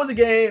game, and that was a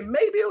game.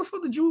 Maybe it was for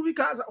the Juvie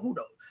concert. Who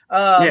knows?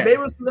 Maybe it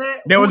was for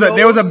that.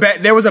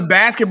 There was a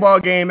basketball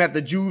game at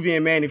the Juvie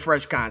and Manny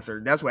Fresh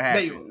concert. That's what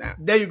happened.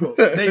 There you go.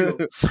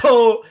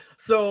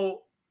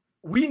 So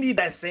we need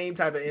that same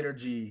type of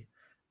energy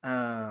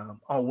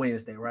on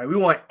Wednesday, right? We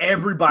want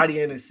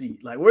everybody in the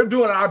seat. Like, we're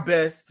doing our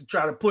best to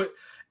try to put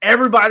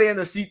everybody in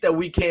the seat that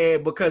we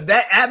can, because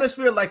that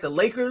atmosphere, like the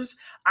Lakers,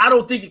 I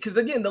don't think because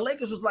again, the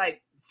Lakers was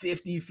like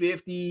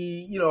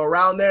 50-50,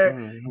 around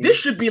there. This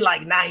should be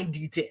like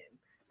 90-10.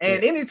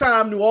 And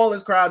anytime New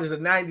Orleans crowd is a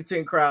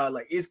 90-10 crowd,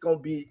 like, it's gonna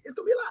be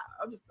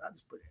loud. I'll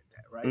just put it at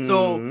that, right?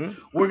 So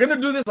we're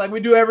gonna do this like we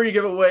do every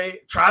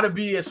giveaway. Try to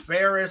be as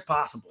fair as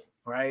possible,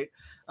 right?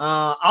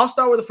 I'll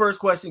start with the first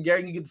question.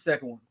 Gary, you get the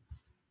second one,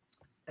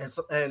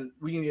 and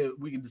we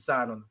can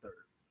decide on the third.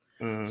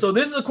 So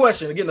this is a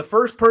question. Again, the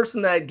first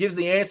person that gives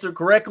the answer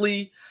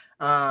correctly,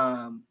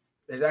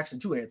 there's actually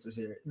two answers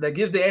here. That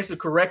gives the answer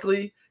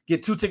correctly,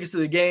 get 2 tickets to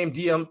the game.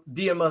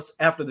 DM us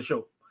after the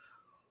show.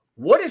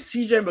 What is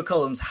CJ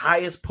McCollum's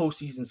highest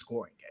postseason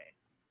scoring game?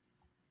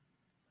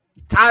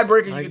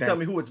 Tiebreaker, you can tell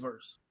me who it's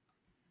versus.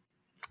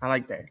 I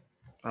like that.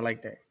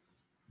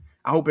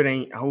 I hope it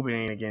ain't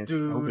against us.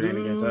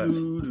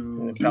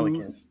 The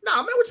Pelicans. Nah,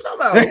 man, what you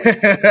talking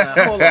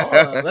about? Hold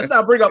on. Let's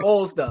not bring up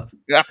old stuff.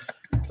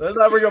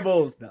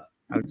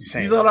 I'm just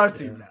saying. He's on our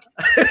team now.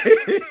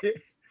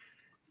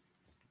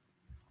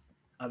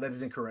 That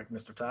is incorrect,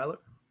 Mr. Tyler.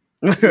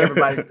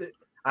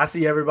 I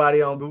see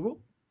everybody on Google.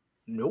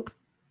 Nope.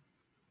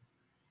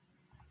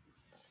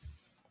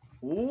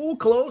 Ooh,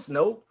 close.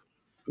 Nope.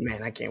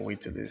 Man, I can't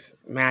wait to this.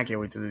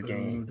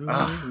 Game.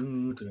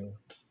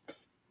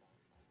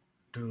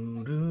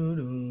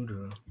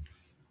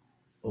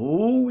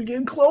 Oh, we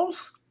getting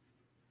close.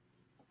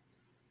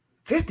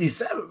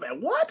 57, man.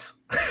 What?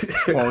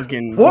 Ball was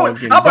getting I'm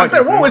about buckets, to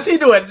say, what man. was he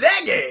doing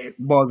that game?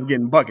 Ball was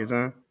getting buckets,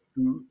 huh?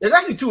 There's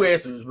actually 2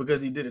 answers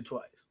because he did it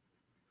twice.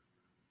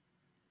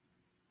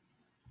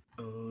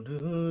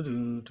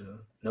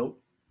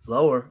 Nope.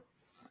 Lower.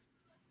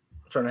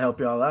 I'm trying to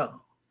help y'all out.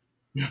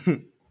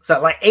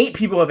 So like 8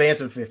 people have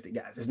answered 50,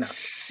 guys. It's not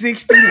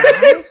 69.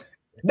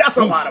 That's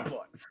a lot of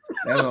points.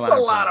 That's a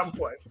lot of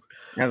points.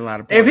 That's a lot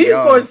of points. If he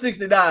scored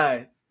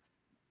 69,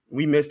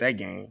 we missed that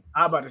game.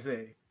 I'm about to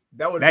say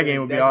that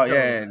game would be all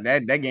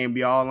that game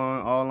be all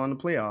on the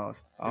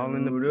playoffs. All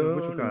in the what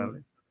you call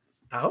it.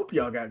 I hope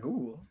y'all got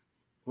Google.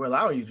 We're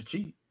allowing you to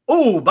cheat.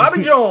 Ooh,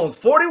 Bobby Jones,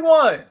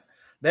 41.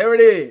 There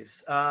it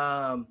is.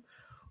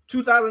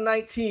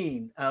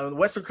 2019, the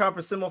Western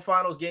Conference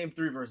Semifinals, Game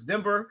 3 versus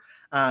Denver.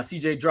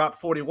 CJ dropped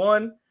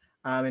 41.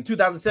 In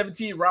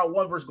 2017, Round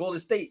 1 versus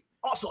Golden State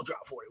also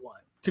dropped 41.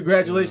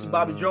 Congratulations,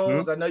 Bobby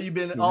Jones. I know you've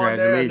been on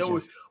there. I know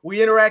we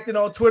interacted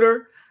on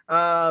Twitter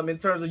in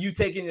terms of you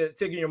taking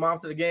your mom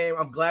to the game.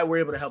 I'm glad we're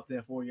able to help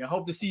there for you. I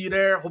hope to see you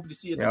there. Hope to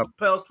see you at the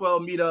Pels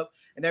 12 meetup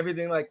and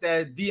everything like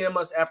that. DM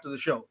us after the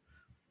show.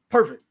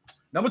 Perfect.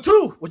 Number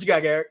 2, what you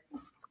got, Garrett?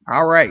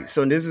 All right,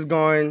 so this is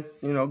going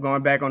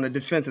back on the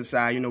defensive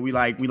side. We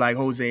like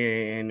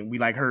Jose and we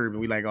like Herb and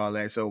we like all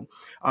that. So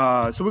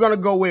we're gonna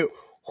go with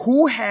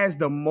who has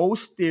the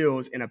most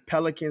steals in a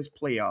Pelicans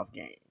playoff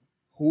game.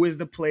 Who is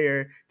the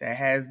player that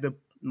has the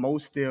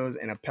most steals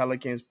in a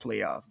Pelicans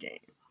playoff game?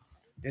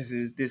 This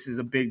is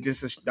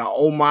the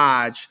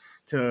homage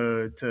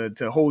to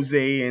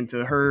Jose and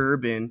to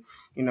Herb and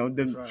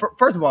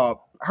first of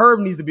all, Herb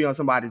needs to be on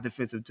somebody's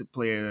defensive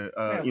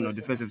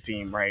defensive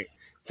team, right?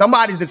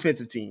 Somebody's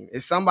defensive team.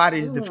 It's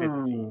somebody's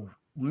defensive team.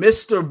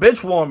 Mr.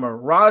 Benchwarmer,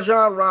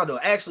 Rajon Rondo.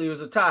 Actually, it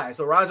was a tie.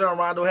 So Rajon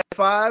Rondo had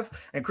 5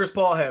 and Chris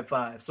Paul had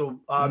 5. So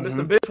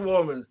Mr.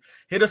 Benchwarmer,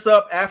 hit us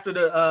up after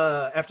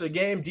the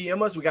game.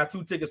 DM us. We got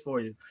 2 tickets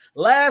for you.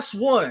 Last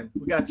one.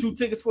 We got 2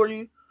 tickets for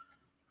you.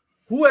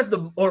 What's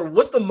the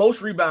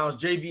most rebounds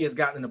JV has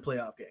gotten in a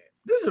playoff game?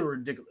 This is a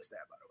ridiculous stat,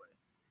 by the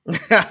way.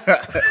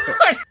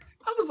 I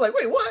was like,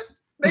 wait, what?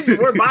 They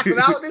just were boxing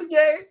out in this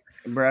game?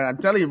 Bro, I'm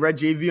telling you, Red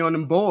JV on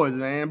them boards,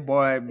 man.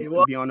 Boy,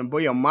 be on them.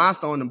 Boy, a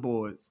monster on them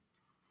boards.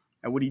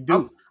 And what he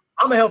do?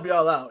 I'm gonna help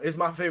y'all out. It's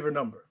my favorite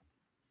number.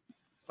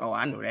 Oh,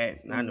 I know that.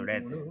 I know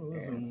that.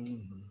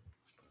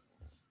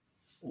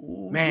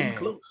 Ooh, man,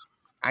 close.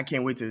 I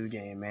can't wait to this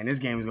game, man. This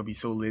game is gonna be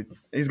so lit.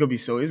 It's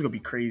gonna be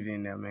crazy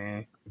in there,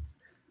 man.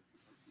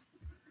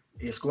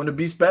 It's going to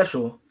be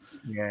special.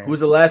 Yeah.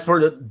 Who's the last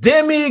person?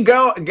 Demi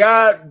Goddard.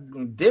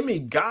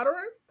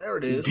 There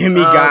it is.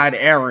 Demigod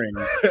Aaron.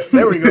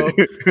 There we go.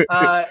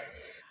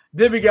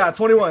 Demigod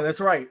 21. That's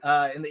right.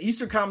 In the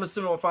Eastern Conference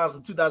Semifinals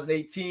in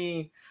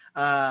 2018,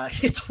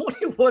 hit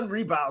 21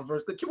 rebounds.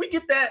 Can we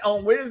get that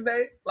on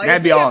Wednesday?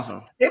 That'd be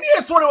awesome. If he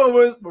has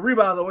 21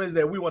 rebounds on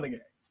Wednesday, we win the game.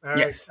 All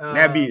yes, right?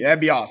 that'd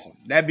be awesome.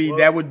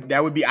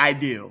 That would be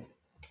ideal.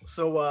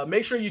 So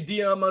make sure you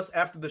DM us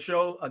after the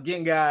show.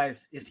 Again,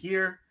 guys, it's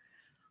here.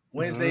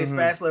 Wednesday is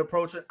fastly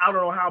approaching. I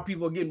don't know how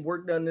people are getting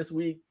work done this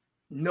week.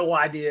 No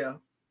idea.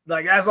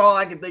 That's all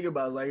I can think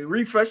about. Is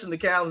refreshing the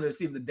calendar to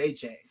see if the day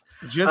changed.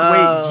 Just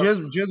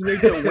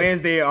wait till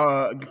Wednesday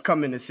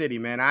come in the city,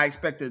 man. I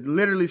expect to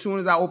literally as soon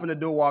as I open the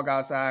door, walk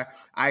outside,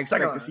 I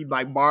expect to see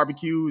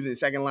barbecues and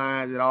second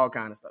lines and all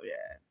kind of stuff. Yeah.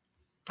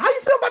 How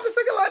you feel about the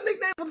second line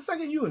nickname for the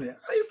second unit?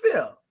 How you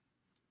feel?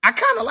 I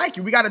kind of like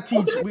it. We got to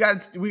teach. We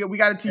got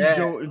to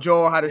teach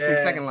Joel how to say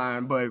second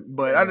line. But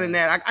other than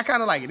that, I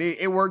kind of like it.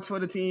 It works for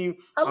the team.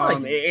 I like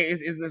it.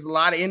 There's a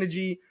lot of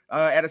energy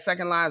at a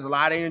second line. There's a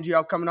lot of energy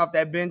coming off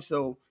that bench.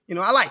 So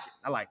I like it.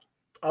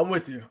 I'm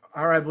with you.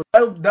 All right, but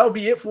that'll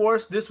be it for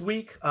us this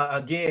week.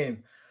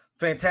 Again,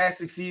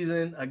 fantastic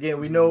season. Again,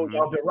 we know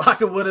y'all been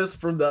rocking with us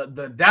from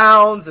the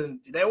downs,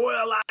 and there were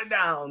a lot of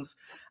downs,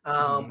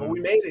 but we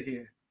made it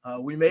here.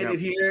 We made it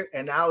here,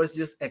 and now it's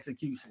just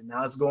execution.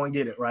 Now it's go and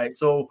get it, right?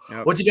 So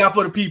what you got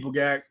for the people,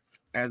 Garrett?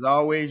 As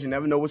always, you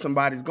never know what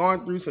somebody's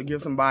going through, so give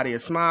somebody a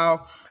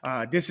smile.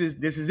 This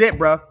is it,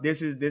 bro.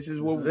 This is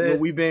what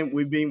we've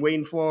been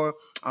waiting for.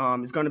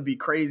 It's gonna be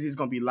crazy. It's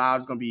gonna be loud.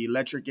 It's gonna be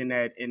electric in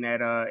that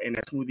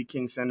Smoothie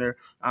King Center.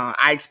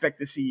 I expect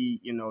to see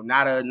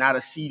not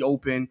a seat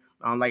open.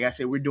 Like I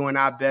said, we're doing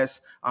our best.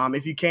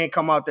 If you can't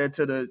come out there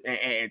to the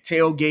and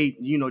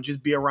tailgate,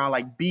 just be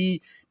around.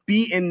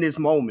 Be in this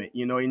moment,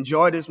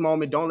 enjoy this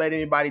moment. Don't let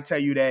anybody tell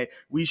you that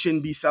we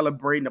shouldn't be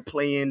celebrating a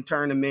play-in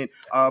tournament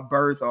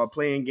berth or a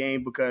play-in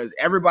game, because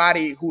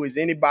everybody who has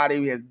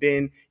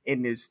been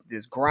in this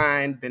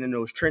grind, been in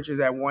those trenches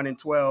at 1 and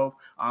 12,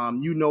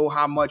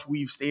 how much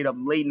we've stayed up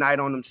late night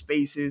on them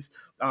spaces,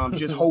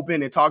 just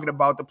hoping and talking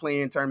about the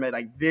play-in tournament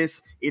like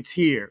this. It's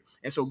here.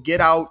 And so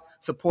get out,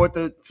 support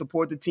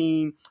the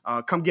team.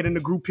 Come get in the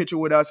group picture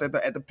with us at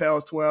the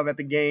Pels 12 at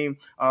the game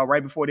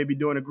right before they be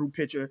doing a group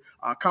picture.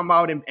 Come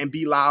out and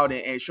be loud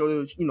and show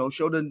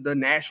the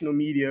national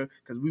media,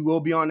 because we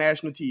will be on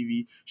national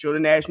TV. Show the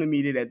national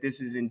media that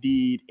this is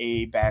indeed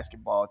a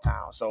basketball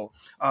town. So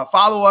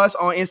follow us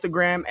on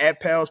Instagram at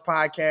Pels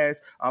Podcast.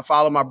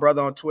 Follow my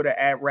brother on Twitter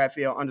at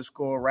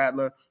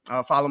Raphael_Rattler.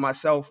 Follow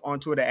myself on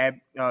Twitter at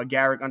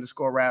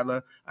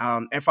Garrick_Rattler.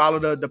 And follow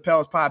the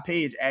Pels Pod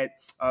page at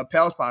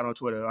Pels Pod on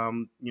Twitter.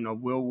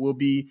 We'll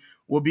be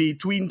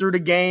tweeting through the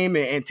game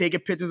and taking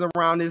pictures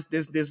around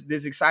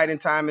this exciting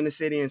time in the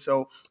city. And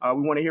so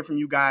we want to hear from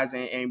you guys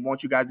and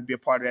want you guys to be a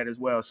part of that as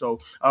well. So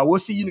we'll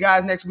see you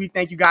guys next week.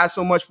 Thank you guys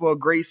so much for a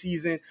great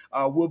season.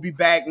 We'll be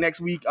back next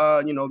week.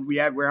 We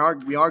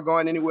aren't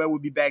going anywhere. We'll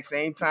be back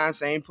same time,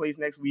 same place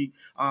next week.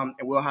 And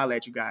we'll holler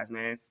at you guys,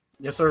 man.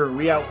 Yes, sir.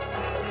 We out.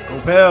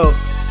 Go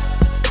Pels.